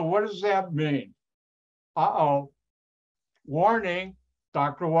 So what does that mean? Uh-oh, warning,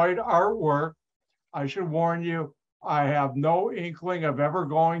 Dr. White artwork. I should warn you, I have no inkling of ever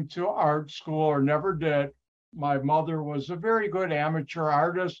going to art school or never did. My mother was a very good amateur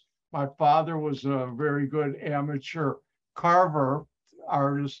artist. My father was a very good amateur carver,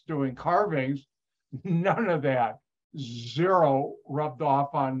 artist doing carvings. None of that. Zero rubbed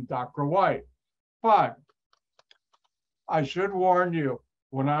off on Dr. White. But I should warn you,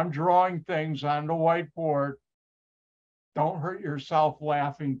 when I'm drawing things on the whiteboard, don't hurt yourself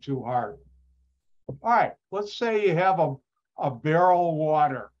laughing too hard. All right, let's say you have a a barrel of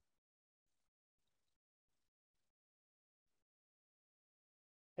water.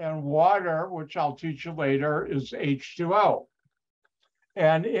 And water, which I'll teach you later, is H2O.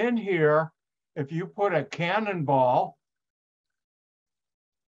 And in here, if you put a cannonball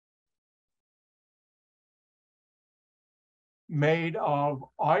made of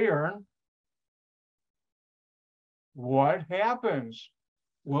iron, what happens?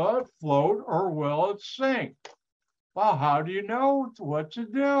 Will it float or will it sink? Well, how do you know what to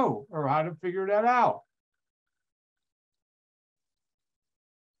do or how to figure that out?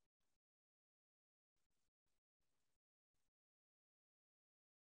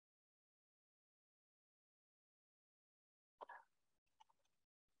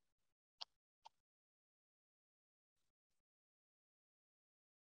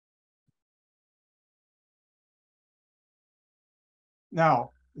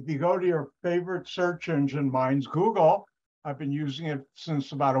 Now, if you go to your favorite search engine, mine's Google. I've been using it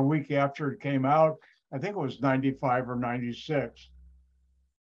since about a week after it came out. I think it was 95 or 96. A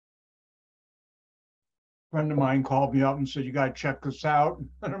friend of mine called me up and said, you got to check this out.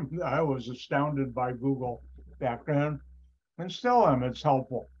 I was astounded by Google back then and still am. It's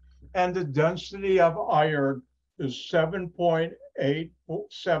helpful. And the density of iron is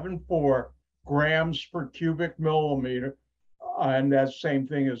 7.874 grams per cubic millimeter. And that same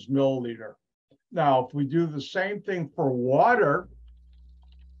thing as milliliter. Now, if we do the same thing for water,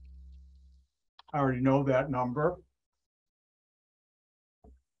 I already know that number.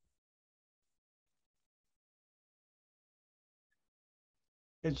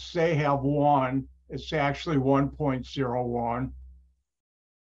 They have one, it's actually 1.01,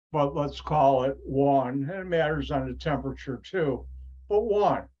 but let's call it one. It matters on the temperature too, but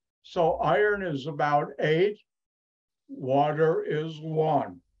one. So iron is about 8, water is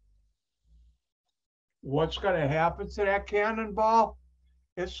 1. What's going to happen to that cannonball?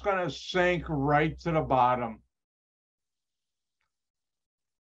 It's going to sink right to the bottom.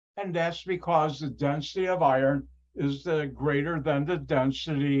 And that's because the density of iron is greater than the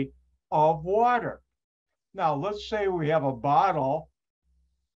density of water. Now, let's say we have a bottle,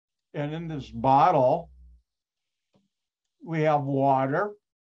 and in this bottle, we have water.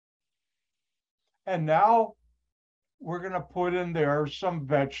 And now we're going to put in there some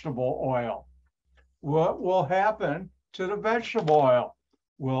vegetable oil. What will happen to the vegetable oil?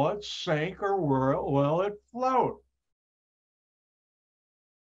 Will it sink or will it float?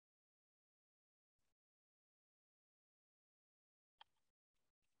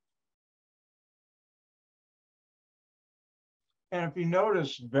 And if you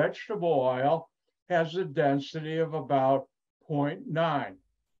notice, vegetable oil has a density of about 0.9.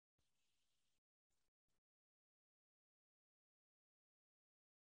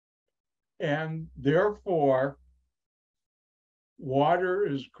 And therefore, water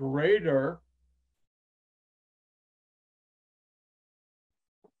is greater.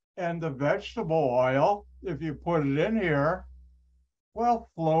 And the vegetable oil, if you put it in here, will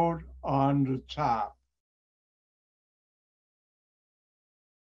float on the top.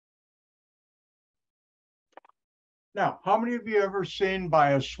 Now, how many of you ever seen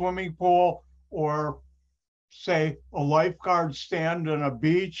by a swimming pool or say a lifeguard stand on a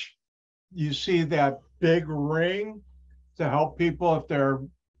beach? You see that big ring to help people if they're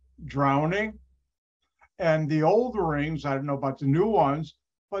drowning. And the old rings, I don't know about the new ones,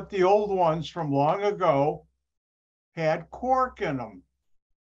 but the old ones from long ago had cork in them.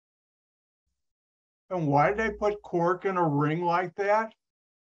 And why did they put cork in a ring like that?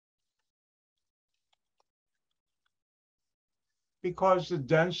 Because the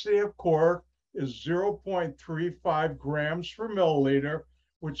density of cork is 0.35 grams per milliliter,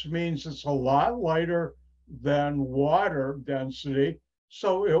 which means it's a lot lighter than water density,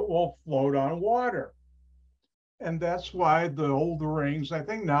 so it will float on water. And that's why the old rings, I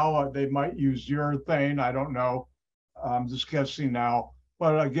think now they might use urethane, I don't know, I'm just guessing now.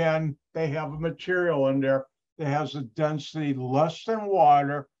 But again, they have a material in there that has a density less than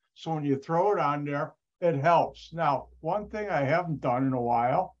water, so when you throw it on there, it helps. Now, one thing I haven't done in a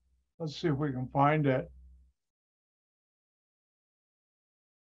while, let's see if we can find it.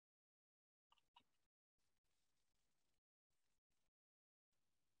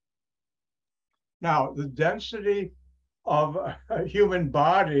 Now, the density of a human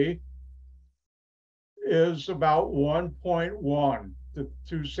body is about 1.1, the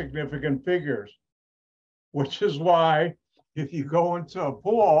two significant figures, which is why if you go into a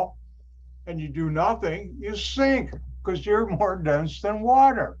pool and you do nothing, you sink because you're more dense than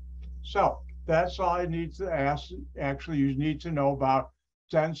water. So that's all I need to ask. Actually, you need to know about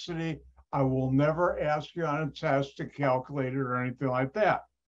density I will never ask you on a test to calculate it or anything like that.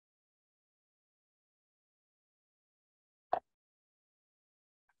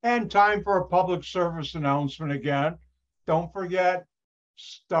 And time for a public service announcement again. Don't forget,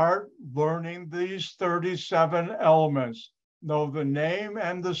 start learning these 37 elements. Know the name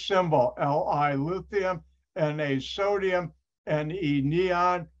and the symbol, Li lithium, Na sodium, Ne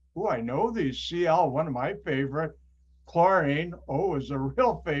neon. Oh, I know these. Cl, one of my favorite. Chlorine, oh, is a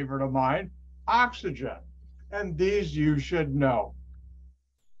real favorite of mine. Oxygen. And these you should know.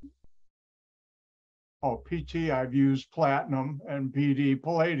 Oh, PT, I've used platinum, and PD,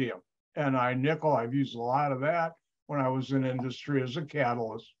 palladium. Ni nickel, I've used a lot of that when I was in industry as a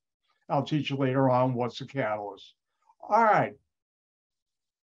catalyst. I'll teach you later on what's a catalyst. All right.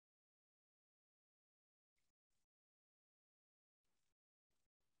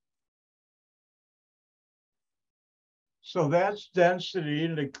 So that's density.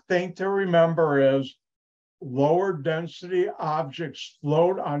 The thing to remember is lower density objects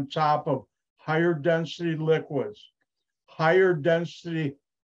float on top of higher density liquids. Higher density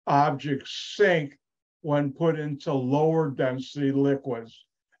objects sink when put into lower density liquids.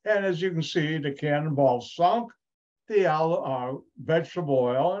 And as you can see, the cannonball sunk. The vegetable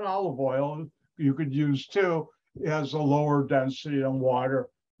oil and olive oil you could use too, has a lower density than water,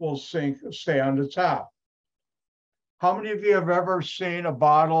 will sink, stay on the top. How many of you have ever seen a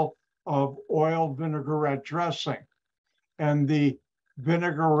bottle of oil vinaigrette dressing? And the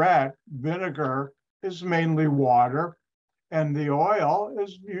vinegar is mainly water, and the oil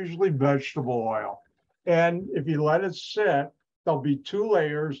is usually vegetable oil. And if you let it sit, there'll be two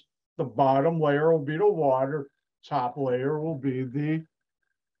layers. The bottom layer will be the water, top layer will be the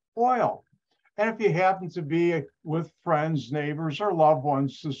oil. And if you happen to be with friends, neighbors, or loved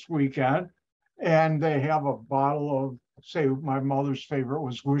ones this weekend, and they have a bottle of, say, my mother's favorite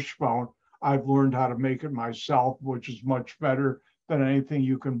was Wishbone. I've learned how to make it myself, which is much better than anything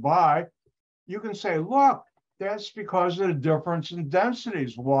you can buy. You can say, look, that's because of the difference in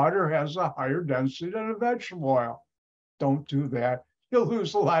densities. Water has a higher density than a vegetable oil. Don't do that. You'll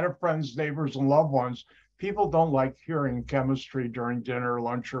lose a lot of friends, neighbors, and loved ones. People don't like hearing chemistry during dinner,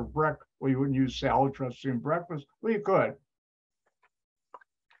 lunch, or breakfast. Well, you wouldn't use salad dressing in breakfast. Well, you could.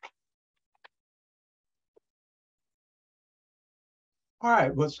 All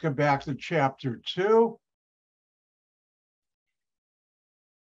right, let's get back to chapter 2.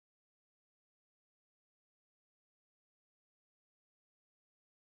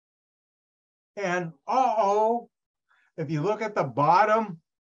 And if you look at the bottom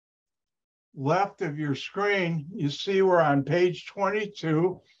left of your screen, you see we're on page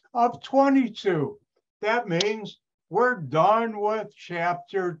 22 of 22. That means we're done with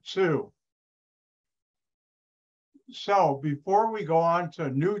chapter 2. So before we go on to a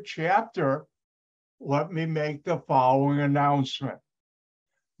new chapter, let me make the following announcement.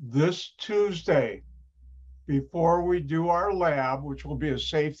 This Tuesday, before we do our lab, which will be a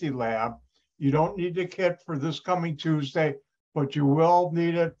safety lab, you don't need the kit for this coming Tuesday, but you will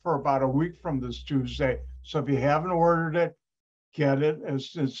need it for about a week from this Tuesday. So if you haven't ordered it, get it.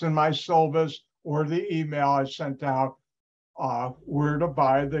 It's in my syllabus or the email I sent out where to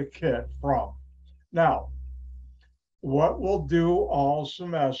buy the kit from. Now, what we'll do all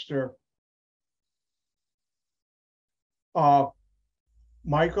semester,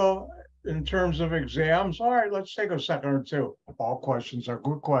 Michael, in terms of exams, all right, let's take a second or two. All questions are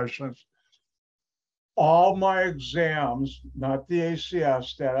good questions. All my exams, not the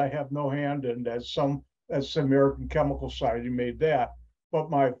ACS, that I have no hand in, that's the American Chemical Society made that, but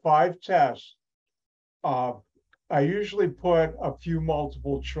my 5 tests, I usually put a few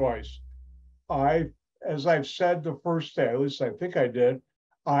multiple choice. As I've said the first day, at least I think I did,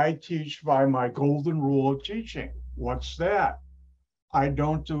 I teach by my golden rule of teaching. What's that? I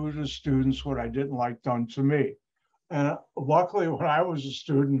don't do to students what I didn't like done to me. And luckily, when I was a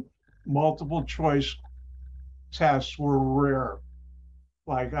student, multiple choice tests were rare.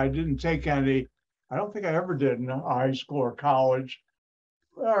 Like I didn't take any, I don't think I ever did in high school or college,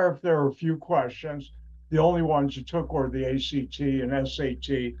 or if there were a few questions, the only ones you took were the ACT and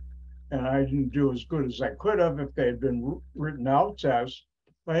SAT, and I didn't do as good as I could have if they had been written out tests.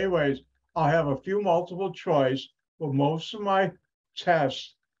 But anyways, I'll have a few multiple choice, but most of my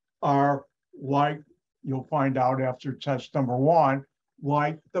tests are like, you'll find out after test number 1,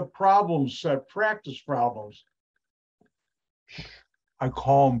 like the problem set practice problems. I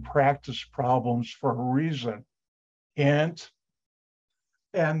call them practice problems for a reason. And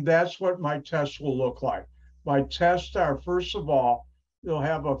that's what my tests will look like. My tests are, first of all, you'll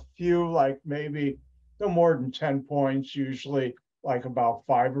have a few, like maybe no more than 10 points usually like about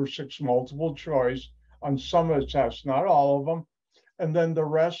 5 or 6 multiple choice on some of the tests, not all of them. And then the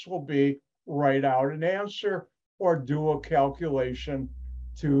rest will be write out an answer or do a calculation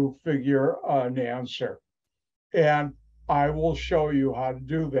to figure an answer. And I will show you how to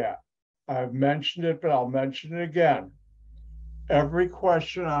do that. I've mentioned it, but I'll mention it again. Every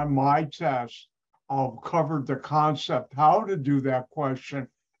question on my test, I'll cover the concept, how to do that question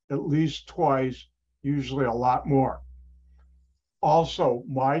at least twice, usually a lot more. Also,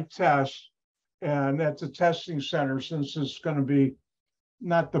 my test, and at the testing center, since it's going to be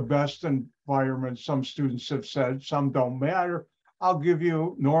not the best environment, some students have said, some don't matter. I'll give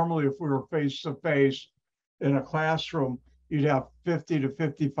you, normally if we were face-to-face in a classroom, you'd have 50 to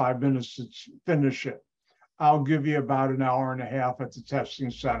 55 minutes to finish it. I'll give you about an hour and a half at the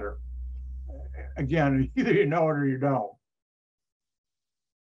testing center. Again, either you know it or you don't.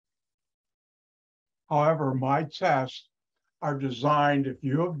 However, my tests are designed, if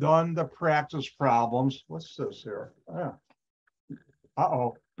you have done the practice problems, what's this here?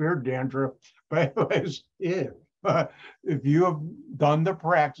 Uh-oh, beard dandruff. But anyways, if you have done the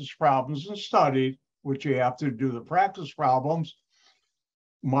practice problems and studied, which you have to do the practice problems,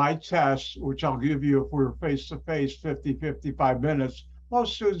 my tests, which I'll give you if we're face-to-face, 50, 55 minutes,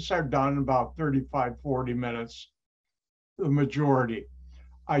 most students are done in about 35, 40 minutes, the majority.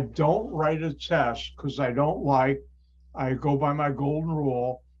 I don't write a test because I go by my golden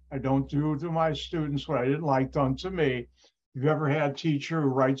rule. I don't do to my students what I didn't like done to me. If you've ever had a teacher who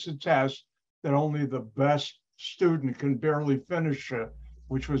writes a test that only the best student can barely finish it,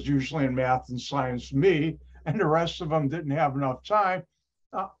 which was usually in math and science, me, and the rest of them didn't have enough time,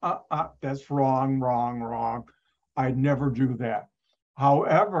 that's wrong, wrong, wrong. I never do that.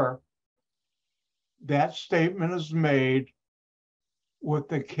 However, that statement is made with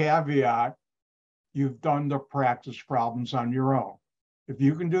the caveat, you've done the practice problems on your own. If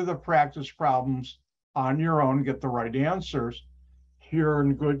you can do the practice problems on your own, get the right answers, you're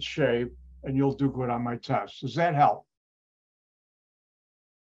in good shape and you'll do good on my test. Does that help?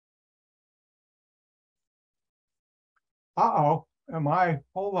 Uh-oh,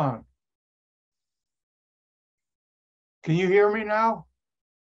 hold on. Can you hear me now?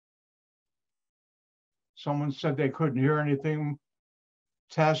 Someone said they couldn't hear anything.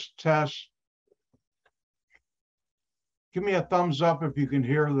 Test, test. Give me a thumbs up if you can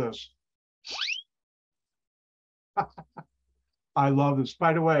hear this. I love this.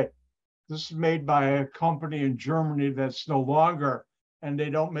 By the way, this is made by a company in Germany that's no longer, and they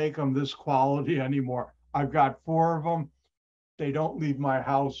don't make them this quality anymore. I've got 4 of them. They don't leave my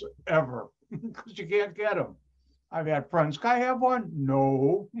house ever because you can't get them. I've had friends, can I have one?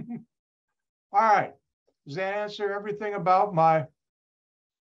 No. All right. Does that answer everything about my?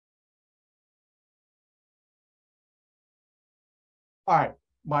 All right,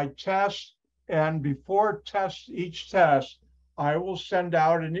 my test, and before each test, I will send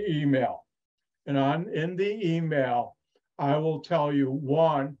out an email. And in the email, I will tell you,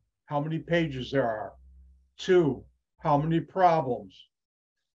 1, how many pages there are. 2, how many problems.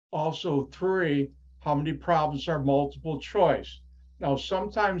 Also 3, how many problems are multiple choice. Now,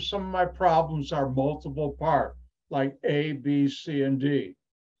 sometimes some of my problems are multiple part, like A, B, C, and D.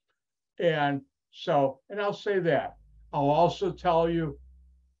 And I'll say that. I'll also tell you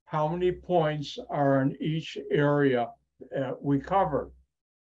how many points are in each area we covered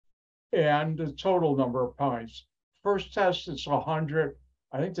and the total number of points. First test, it's 100.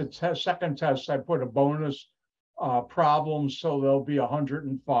 I think the second test, I put a bonus problem, so there'll be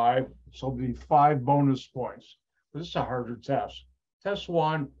 105. So it'll be 5 bonus points. This is a harder test. Test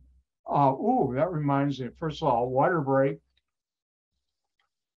 1, that reminds me, first of all, water break.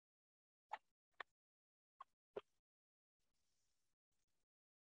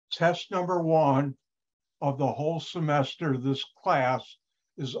 Test number 1 of the whole semester, this class,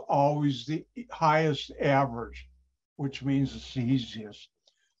 is always the highest average, which means it's the easiest.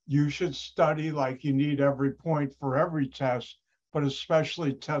 You should study like you need every point for every test, but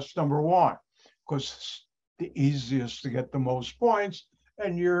especially test number 1, because it's the easiest to get the most points,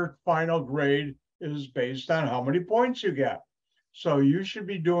 and your final grade is based on how many points you get. So you should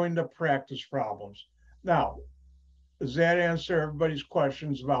be doing the practice problems. Now, does that answer everybody's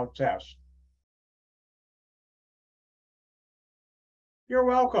questions about tests? You're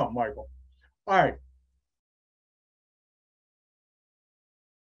welcome, Michael. All right.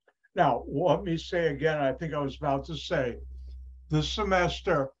 Now, let me say again, I think I was about to say, this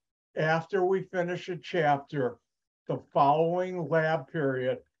semester, after we finish a chapter, the following lab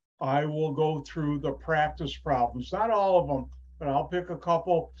period, I will go through the practice problems. Not all of them, but I'll pick a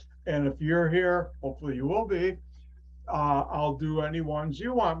couple. And if you're here, hopefully you will be, I'll do any ones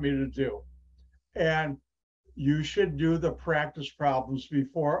you want me to do. And you should do the practice problems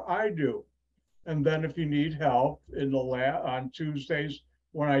before I do. And then if you need help in the lab on Tuesdays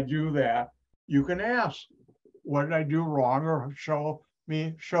when I do that, you can ask, what did I do wrong? Or show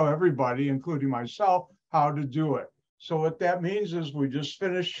everybody, including myself, how to do it. So what that means is we just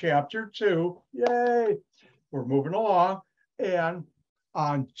finished chapter 2. Yay! We're moving along. And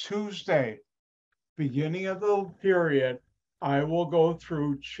on Tuesday, beginning of the period, I will go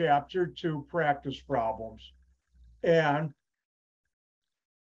through chapter 2 practice problems. And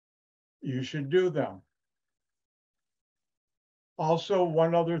you should do them. Also,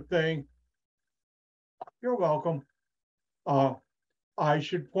 one other thing, you're welcome. I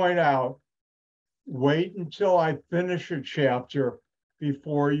should point out, wait until I finish a chapter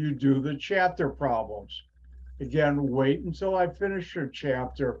before you do the chapter problems. Again, wait until I finish a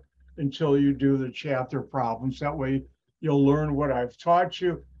chapter until you do the chapter problems. That way you'll learn what I've taught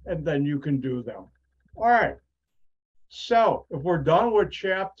you and then you can do them. All right. So if we're done with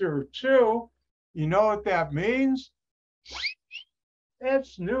chapter 2, you know what that means?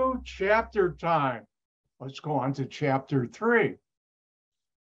 It's new chapter time. Let's go on to chapter 3.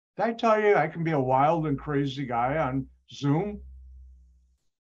 Did I tell you I can be a wild and crazy guy on Zoom?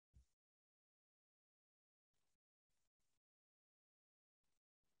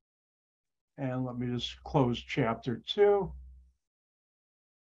 And let me just close chapter 2.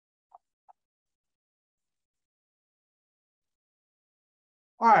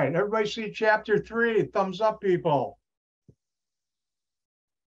 All right, everybody see chapter 3? Thumbs up, people.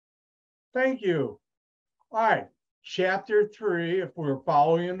 Thank you. All right, chapter 3, if we're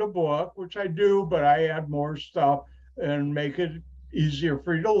following in the book, which I do, but I add more stuff and make it easier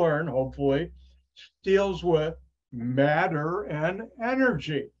for you to learn, hopefully, deals with matter and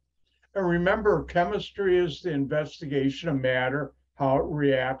energy. And remember, chemistry is the investigation of matter, how it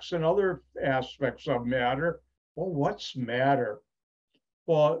reacts, and other aspects of matter. Well, what's matter?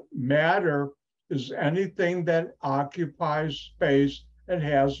 Well, matter is anything that occupies space and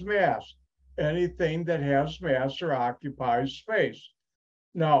has mass. Anything that has mass or occupies space.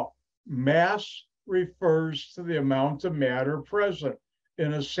 Now, mass refers to the amount of matter present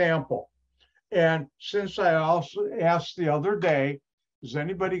in a sample. And since I also asked the other day, is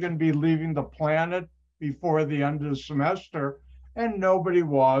anybody going to be leaving the planet before the end of the semester? And nobody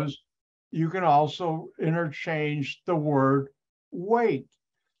was. You can also interchange the word weight.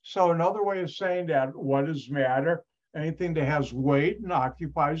 So another way of saying that, what is matter? Anything that has weight and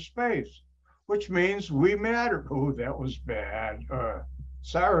occupies space, which means we matter. Oh, that was bad.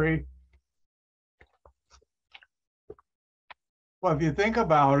 Sorry. Well, if you think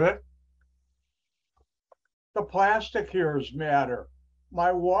about it, the plastic here is matter.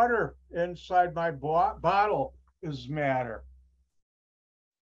 My water inside my bottle is matter.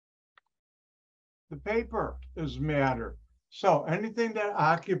 The paper is matter. So anything that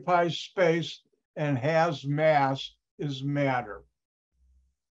occupies space and has mass is matter.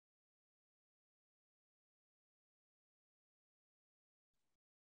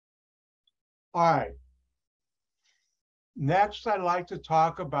 All right. Next, I'd like to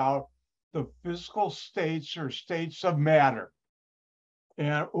talk about the physical states or states of matter.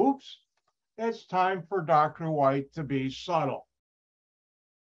 And oops, it's time for Dr. White to be subtle.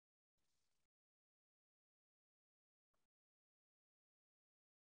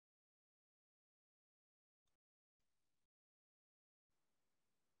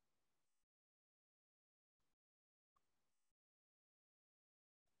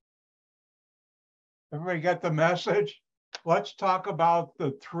 Everybody get the message? Let's talk about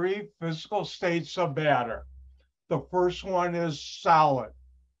the 3 physical states of matter. The first one is solid.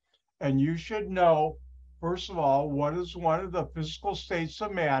 And you should know, first of all, what is one of the physical states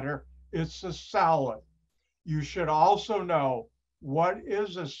of matter? It's a solid. You should also know what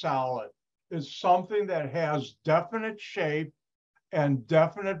is a solid. It's something that has definite shape and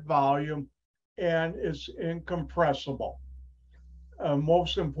definite volume and is incompressible.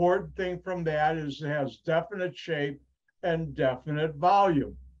 Most important thing from that is it has definite shape and definite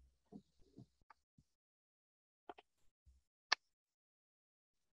volume.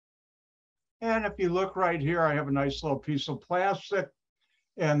 And if you look right here, I have a nice little piece of plastic,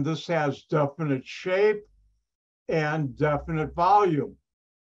 and this has definite shape and definite volume.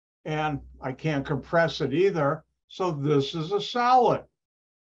 And I can't compress it either, so this is a solid.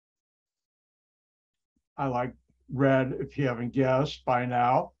 I like red, if you haven't guessed by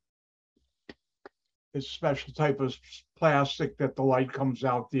now. It's a special type of plastic that the light comes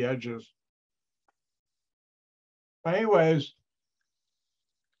out the edges. Anyways,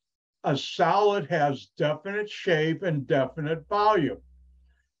 A solid has definite shape and definite volume.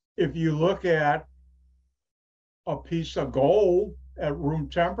 If you look at a piece of gold at room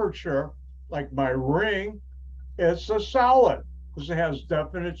temperature, like my ring, it's a solid because it has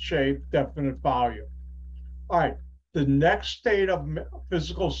definite shape, definite volume. All right, the next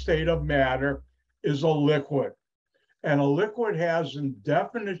physical state of matter is a liquid. And a liquid has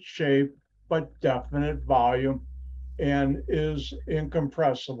indefinite shape, but definite volume and is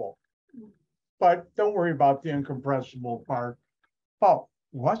incompressible. But don't worry about the incompressible part. Oh,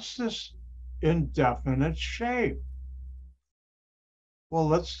 what's this indefinite shape? Well,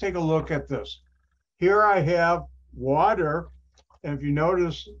 let's take a look at this. Here I have water, and if you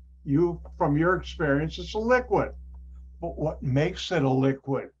notice, from your experience, it's a liquid. But what makes it a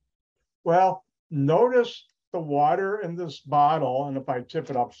liquid? Well, notice the water in this bottle, and if I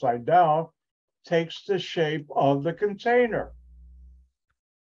tip it upside down, takes the shape of the container.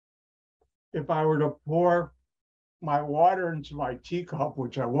 If I were to pour my water into my teacup,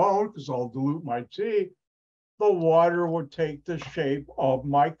 which I won't because I'll dilute my tea, the water would take the shape of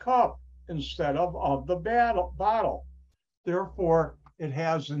my cup instead of the bottle. Therefore, it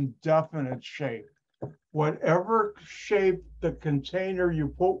has indefinite shape. Whatever shape the container you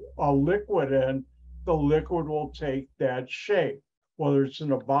put a liquid in, the liquid will take that shape, whether it's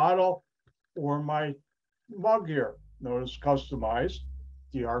in a bottle or my mug here. Notice customized,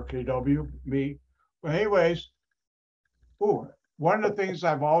 DRKW, me. But anyways, one of the things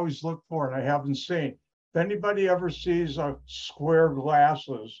I've always looked for and I haven't seen, if anybody ever sees a square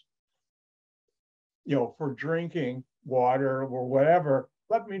glasses, for drinking water or whatever,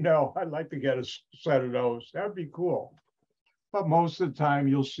 let me know. I'd like to get a set of those. That'd be cool. But most of the time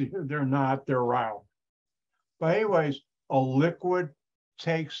you'll see they're round. But anyways, a liquid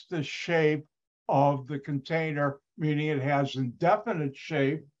takes the shape of the container, meaning it has indefinite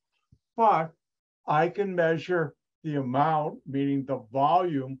shape, but I can measure the amount, meaning the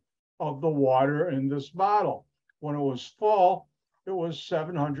volume of the water in this bottle. When it was full, it was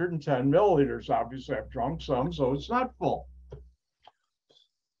 710 milliliters. Obviously, I've drunk some, so it's not full.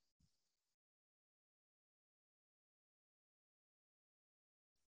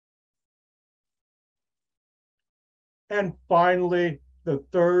 And finally, the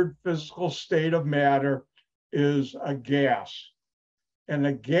third physical state of matter is a gas. And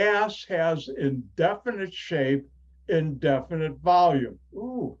a gas has indefinite shape, indefinite volume.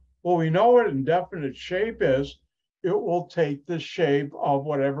 Well, we know what indefinite shape is. It will take the shape of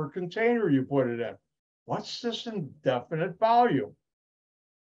whatever container you put it in. What's this indefinite volume?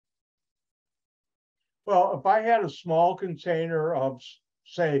 Well, if I had a small container of,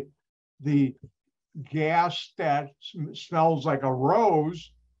 say, the gas that smells like a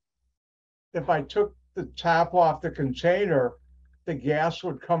rose, if I took the top off the container, the gas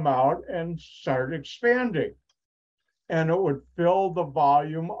would come out and start expanding, and it would fill the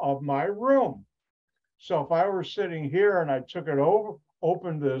volume of my room. So if I were sitting here and I took it over,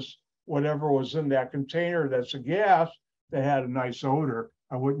 opened this, whatever was in that container that's a gas that had a nice odor,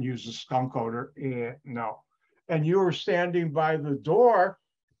 I wouldn't use the skunk odor, no. And you were standing by the door,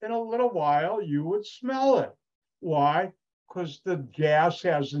 in a little while you would smell it. Why? Because the gas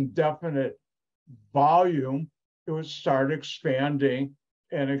has indefinite volume. It would start expanding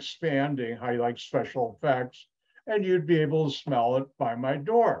and expanding, how you like special effects, and you'd be able to smell it by my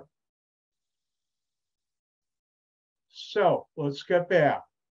door. So let's get back.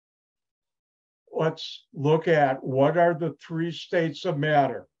 Let's look at what are the three states of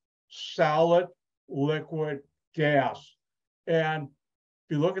matter: solid, liquid, gas. And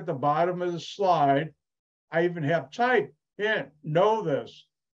if you look at the bottom of the slide, I even have type in, know this.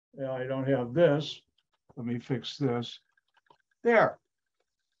 Well, I don't have this. Let me fix this. There.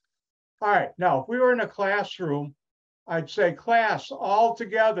 All right, now if we were in a classroom, I'd say, class, all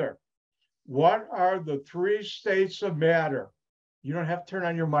together, what are the three states of matter? You don't have to turn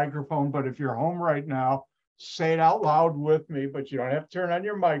on your microphone, but if you're home right now, say it out loud with me, but you don't have to turn on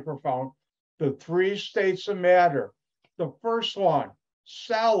your microphone. The three states of matter. The first one,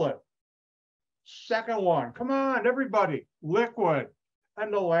 solid. Second one, come on, everybody, liquid.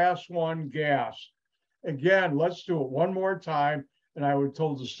 And the last one, gas. Again, let's do it one more time. And I would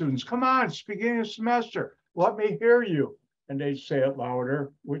tell the students, come on, it's beginning of semester. Let me hear you. And they'd say it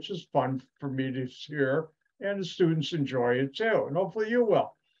louder, which is fun for me to hear. And the students enjoy it too. And hopefully you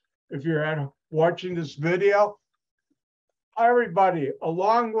will. If you're watching this video, everybody,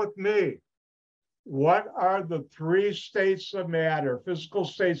 along with me, what are the three states of matter, physical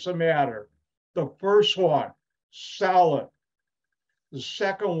states of matter? The first one, solid. The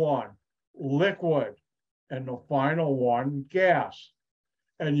second one, liquid. And the final one, gas.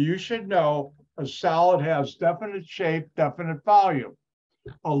 And you should know a solid has definite shape, definite volume.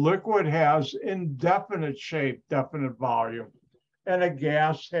 A liquid has indefinite shape, definite volume. And a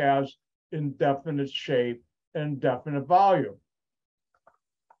gas has indefinite shape, indefinite volume.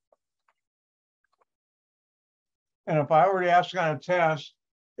 And if I were to ask on a test,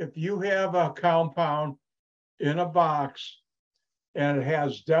 if you have a compound in a box and it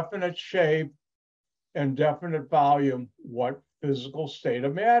has definite shape and definite volume, what physical state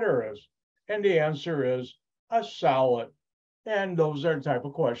of matter is? And the answer is a solid. And those are the type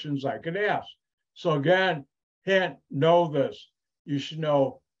of questions I could ask. So again, hint, know this. You should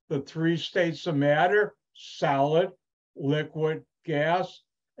know the three states of matter: solid, liquid, gas.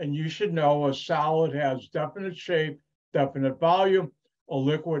 And you should know a solid has definite shape, definite volume. A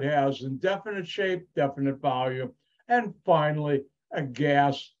liquid has indefinite shape, definite volume. And finally, a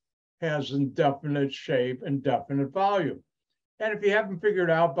gas has indefinite shape and definite volume. And if you haven't figured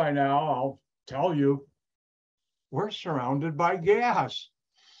out by now, I'll tell you, we're surrounded by gas.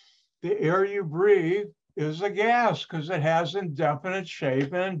 The air you breathe is a gas because it has indefinite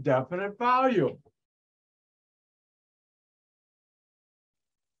shape and indefinite volume.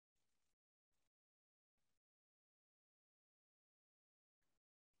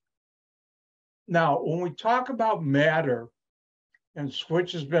 Now, when we talk about matter, and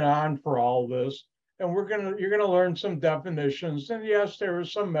Switch has been on for all this, and you're gonna learn some definitions, and yes, there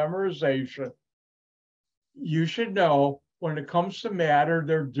is some memorization. You should know when it comes to matter,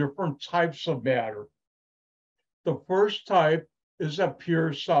 there are different types of matter. The first type is a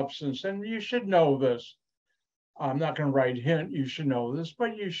pure substance, and you should know this. I'm not going to write hint, you should know this,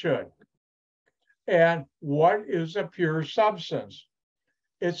 but you should. And what is a pure substance?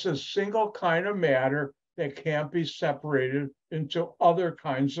 It's a single kind of matter that can't be separated into other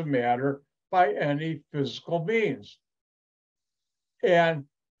kinds of matter by any physical means. An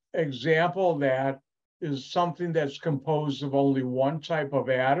example of that is something that's composed of only one type of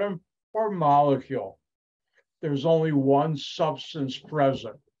atom or molecule. There's only one substance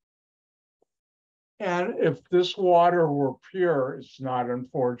present. And if this water were pure, it's not,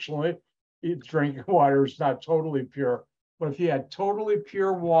 unfortunately. Drinking water is not totally pure. But if you had totally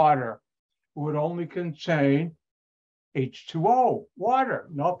pure water, it would only contain H2O, water,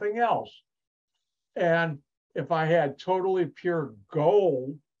 nothing else. And if I had totally pure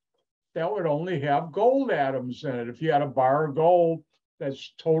gold, that would only have gold atoms in it. If you had a bar of gold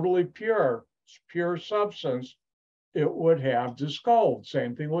that's totally pure, it's pure substance, it would have just gold.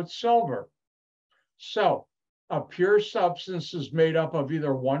 Same thing with silver. So a pure substance is made up of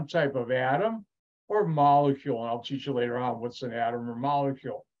either one type of atom or molecule. And I'll teach you later on what's an atom or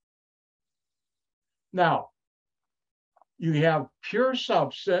molecule. Now, you have pure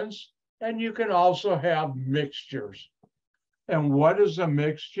substance, and you can also have mixtures. And what is a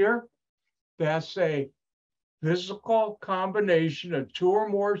mixture? That's a physical combination of two or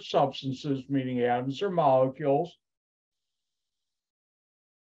more substances, meaning atoms or molecules,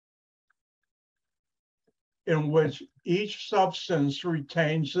 in which each substance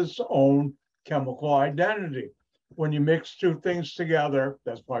retains its own chemical identity. When you mix two things together,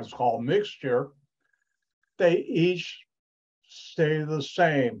 that's why it's called mixture, they each stay the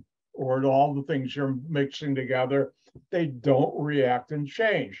same, or all the things you're mixing together, they don't react and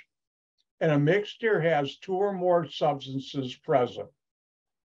change. And a mixture has two or more substances present.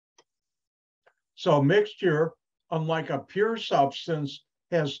 So a mixture, unlike a pure substance,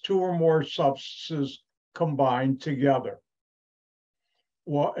 has two or more substances combined together.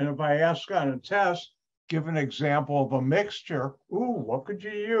 Well, and if I ask on a test, give an example of a mixture, what could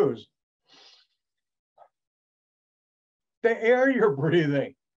you use? The air you're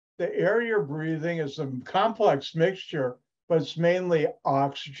breathing. The air you're breathing is a complex mixture, but it's mainly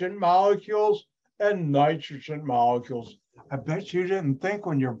oxygen molecules and nitrogen molecules. I bet you didn't think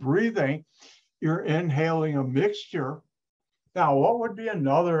when you're breathing, you're inhaling a mixture. Now, what would be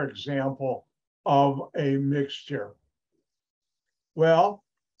another example of a mixture? Well,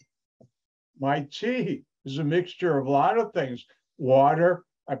 my tea is a mixture of a lot of things. Water,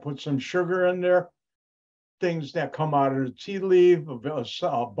 I put some sugar in there, things that come out of the tea leaf,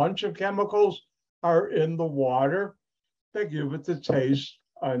 a bunch of chemicals are in the water that give it the taste,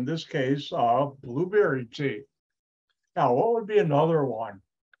 in this case, blueberry tea. Now, what would be another one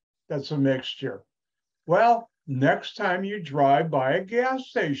that's a mixture? Well, next time you drive by a gas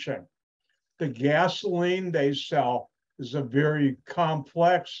station, the gasoline they sell is a very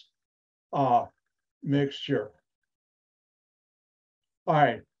complex mixture. All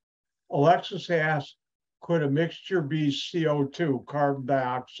right, Alexis asked, could a mixture be CO2, carbon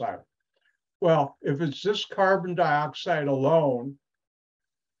dioxide? Well, if it's just carbon dioxide alone,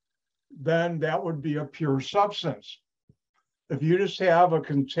 then that would be a pure substance. If you just have a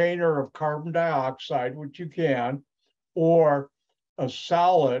container of carbon dioxide, which you can, or a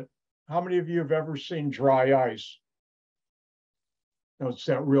solid, how many of you have ever seen dry ice? You know, it's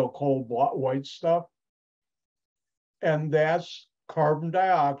that real cold white stuff. And that's carbon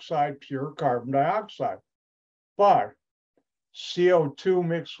dioxide, pure carbon dioxide. But CO2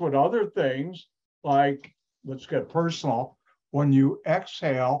 mixed with other things, like, let's get personal, when you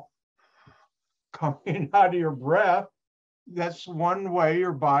exhale, coming out of your breath, that's one way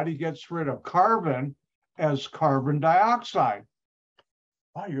your body gets rid of carbon as carbon dioxide.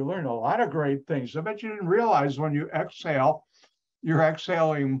 Wow, you learn a lot of great things. I bet you didn't realize when you exhale, you're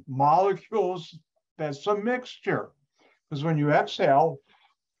exhaling molecules. That's a mixture. Because when you exhale,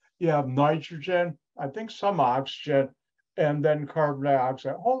 you have nitrogen, I think some oxygen, and then carbon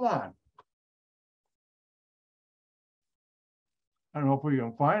dioxide. Hold on. I don't know if we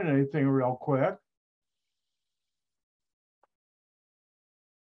can find anything real quick.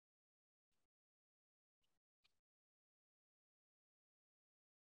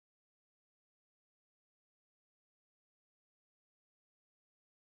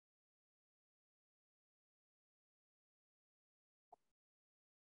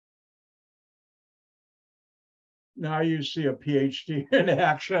 Now you see a PhD in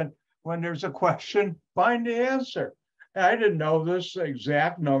action. When there's a question, find the answer. I didn't know this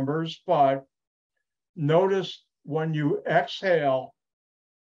exact numbers, but notice when you exhale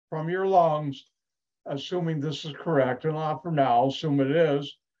from your lungs, assuming this is correct, and not for now, assume it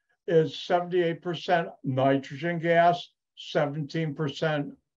is 78% nitrogen gas,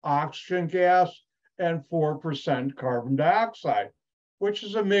 17% oxygen gas, and 4% carbon dioxide, which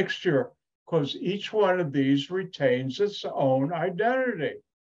is a mixture, because each one of these retains its own identity.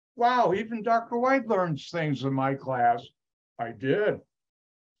 Wow, even Dr. White learns things in my class. I did.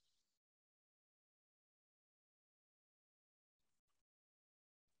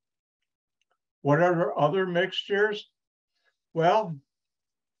 What are other mixtures? Well,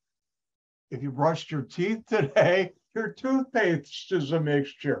 if you brushed your teeth today, your toothpaste is a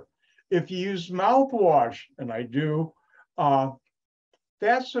mixture. If you use mouthwash, and I do,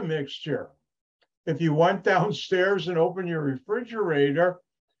 that's a mixture. If you went downstairs and opened your refrigerator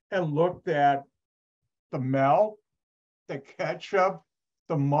and looked at the milk, the ketchup,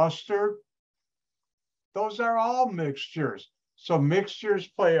 the mustard, those are all mixtures. So mixtures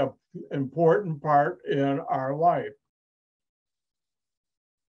play an important part in our life.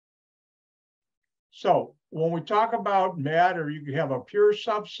 So when we talk about matter, you can have a pure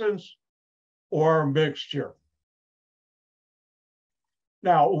substance or a mixture.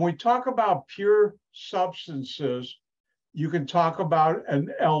 Now, when we talk about pure substances, you can talk about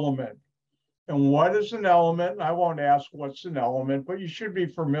an element. And what is an element? I won't ask what's an element, but you should be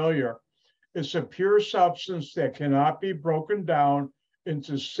familiar. It's a pure substance that cannot be broken down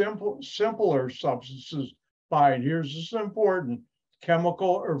into simpler substances by, and here's this important, chemical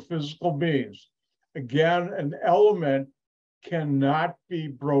or physical means. Again, an element cannot be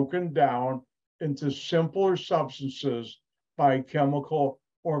broken down into simpler substances by chemical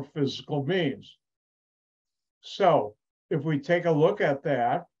or physical means. So if we take a look at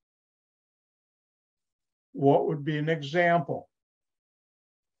that, what would be an example?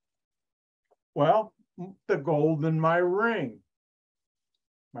 Well, the gold in my ring,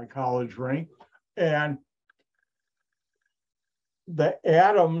 my college ring, and the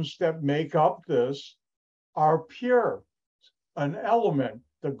atoms that make up this are pure, an element,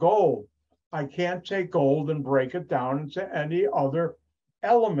 the gold. I can't take gold and break it down into any other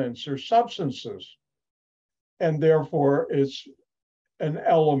elements or substances. And therefore, it's an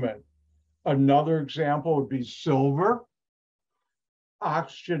element. Another example would be silver.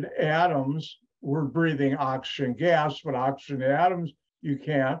 Oxygen atoms, we're breathing oxygen gas, but oxygen atoms, you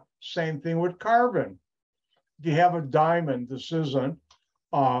can't. Same thing with carbon. If you have a diamond, this isn't,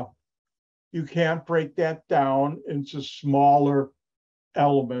 you can't break that down into smaller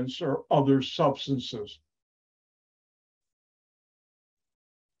elements or other substances.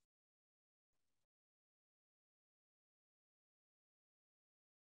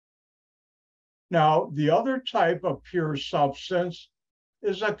 Now, the other type of pure substance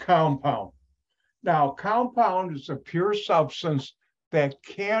is a compound. Now, compound is a pure substance that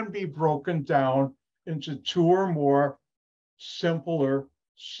can be broken down into two or more simpler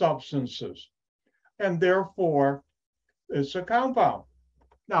substances, and therefore it's a compound.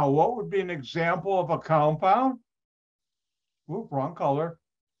 Now, what would be an example of a compound? Ooh, wrong color.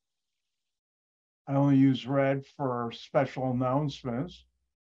 I only use red for special announcements.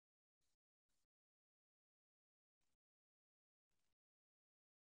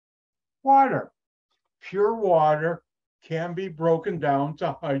 water. Pure water can be broken down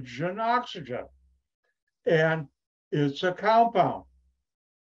to hydrogen and oxygen, and it's a compound.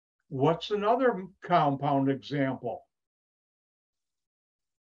 What's another compound example?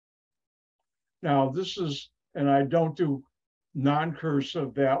 Now, this is, and I don't do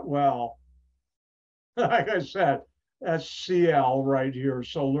non-cursive that well. Like I said, that's Cl right here.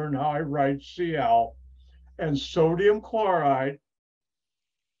 So learn how I write Cl. And sodium chloride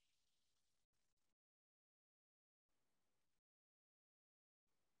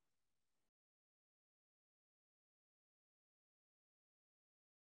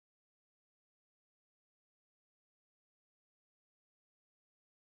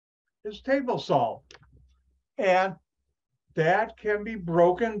is table salt. And that can be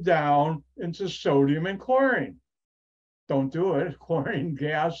broken down into sodium and chlorine. Don't do it. Chlorine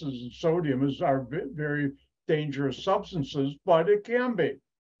gases and sodium are very dangerous substances, but it can be.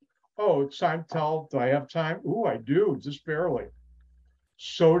 Oh, it's time to tell. Do I have time? Ooh, I do, just barely.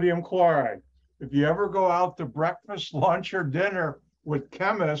 Sodium chloride. If you ever go out to breakfast, lunch, or dinner with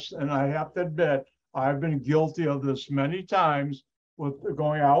chemists, and I have to admit, I've been guilty of this many times with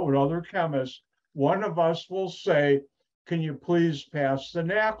going out with other chemists, one of us will say, can you please pass the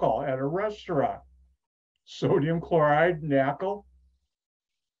NaCl at a restaurant? Sodium chloride, NaCl,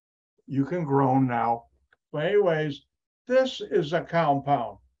 you can groan now. But anyways, this is a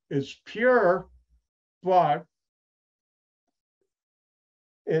compound. It's pure, but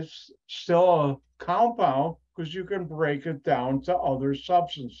it's still a compound because you can break it down to other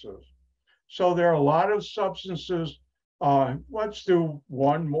substances. So there are a lot of substances. Let's do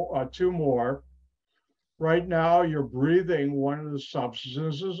two more. Right now, you're breathing one of the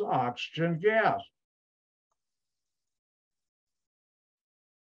substances is oxygen gas.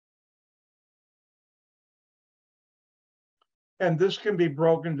 And this can be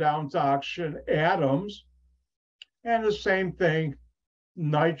broken down to oxygen atoms. And the same thing,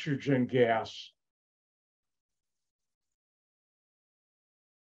 nitrogen gas.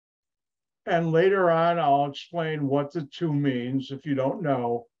 And later on, I'll explain what the two means if you don't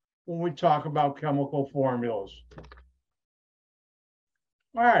know when we talk about chemical formulas.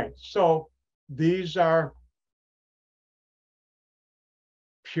 All right, so these are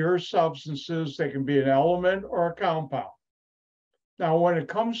pure substances. They can be an element or a compound. Now, when it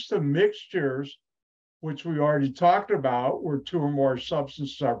comes to mixtures, which we already talked about, where two or more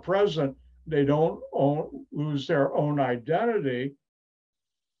substances are present, they don't lose their own identity.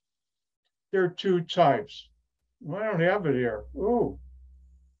 There are two types. Well, I don't have it here. Ooh.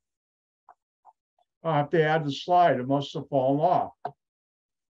 I'll have to add the slide. It must have fallen off.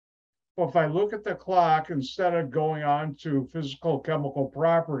 Well, if I look at the clock, instead of going on to physical chemical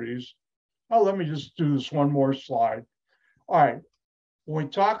properties, let me just do this one more slide. All right. When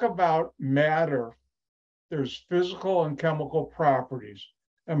we talk about matter, there's physical and chemical properties.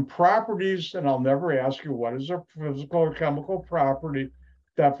 And properties, and I'll never ask you what is a physical or chemical property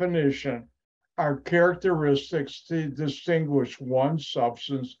definition, are characteristics to distinguish one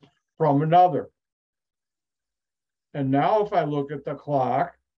substance from another. And now if I look at the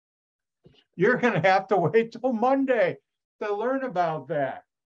clock, you're going to have to wait till Monday to learn about that.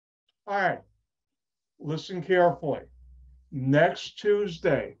 All right, listen carefully. Next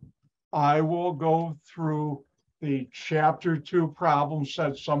Tuesday, I will go through the chapter 2 problem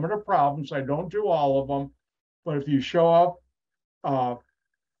set. Some of the problems, I don't do all of them, but if you show up,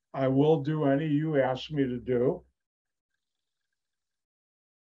 I will do any you ask me to do.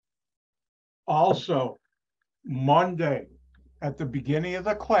 Also, Monday, at the beginning of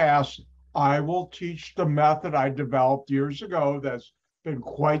the class, I will teach the method I developed years ago that's been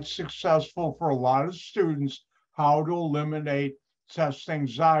quite successful for a lot of students, how to eliminate test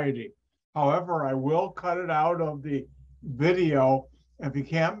anxiety. However, I will cut it out of the video. If you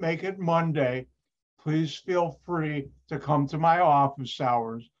can't make it Monday, please feel free to come to my office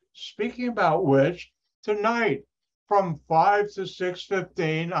hours. Speaking about which, tonight from 5 to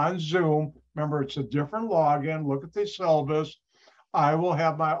 6:15 on Zoom, remember it's a different login, look at the syllabus, I will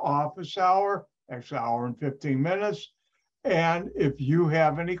have my office hour, actually hour and 15 minutes. And if you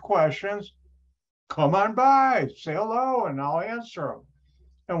have any questions, come on by, say hello, and I'll answer them.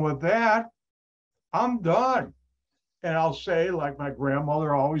 And with that, I'm done. And I'll say, like my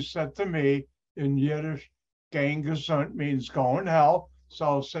grandmother always said to me in Yiddish, "Gehen gesund" means go in hell. So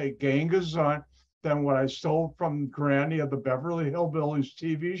I'll say "Gehen gesund." Then what I stole from Granny of the Beverly Hillbillies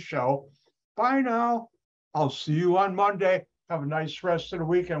TV show. Bye now. I'll see you on Monday. Have a nice rest of the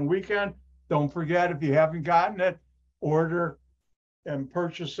weekend. Don't forget, if you haven't gotten it, order and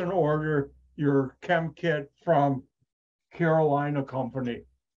purchase and order your chem kit from Carolina Company.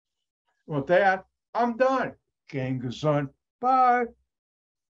 With that, I'm done. Gang gesund. Bye.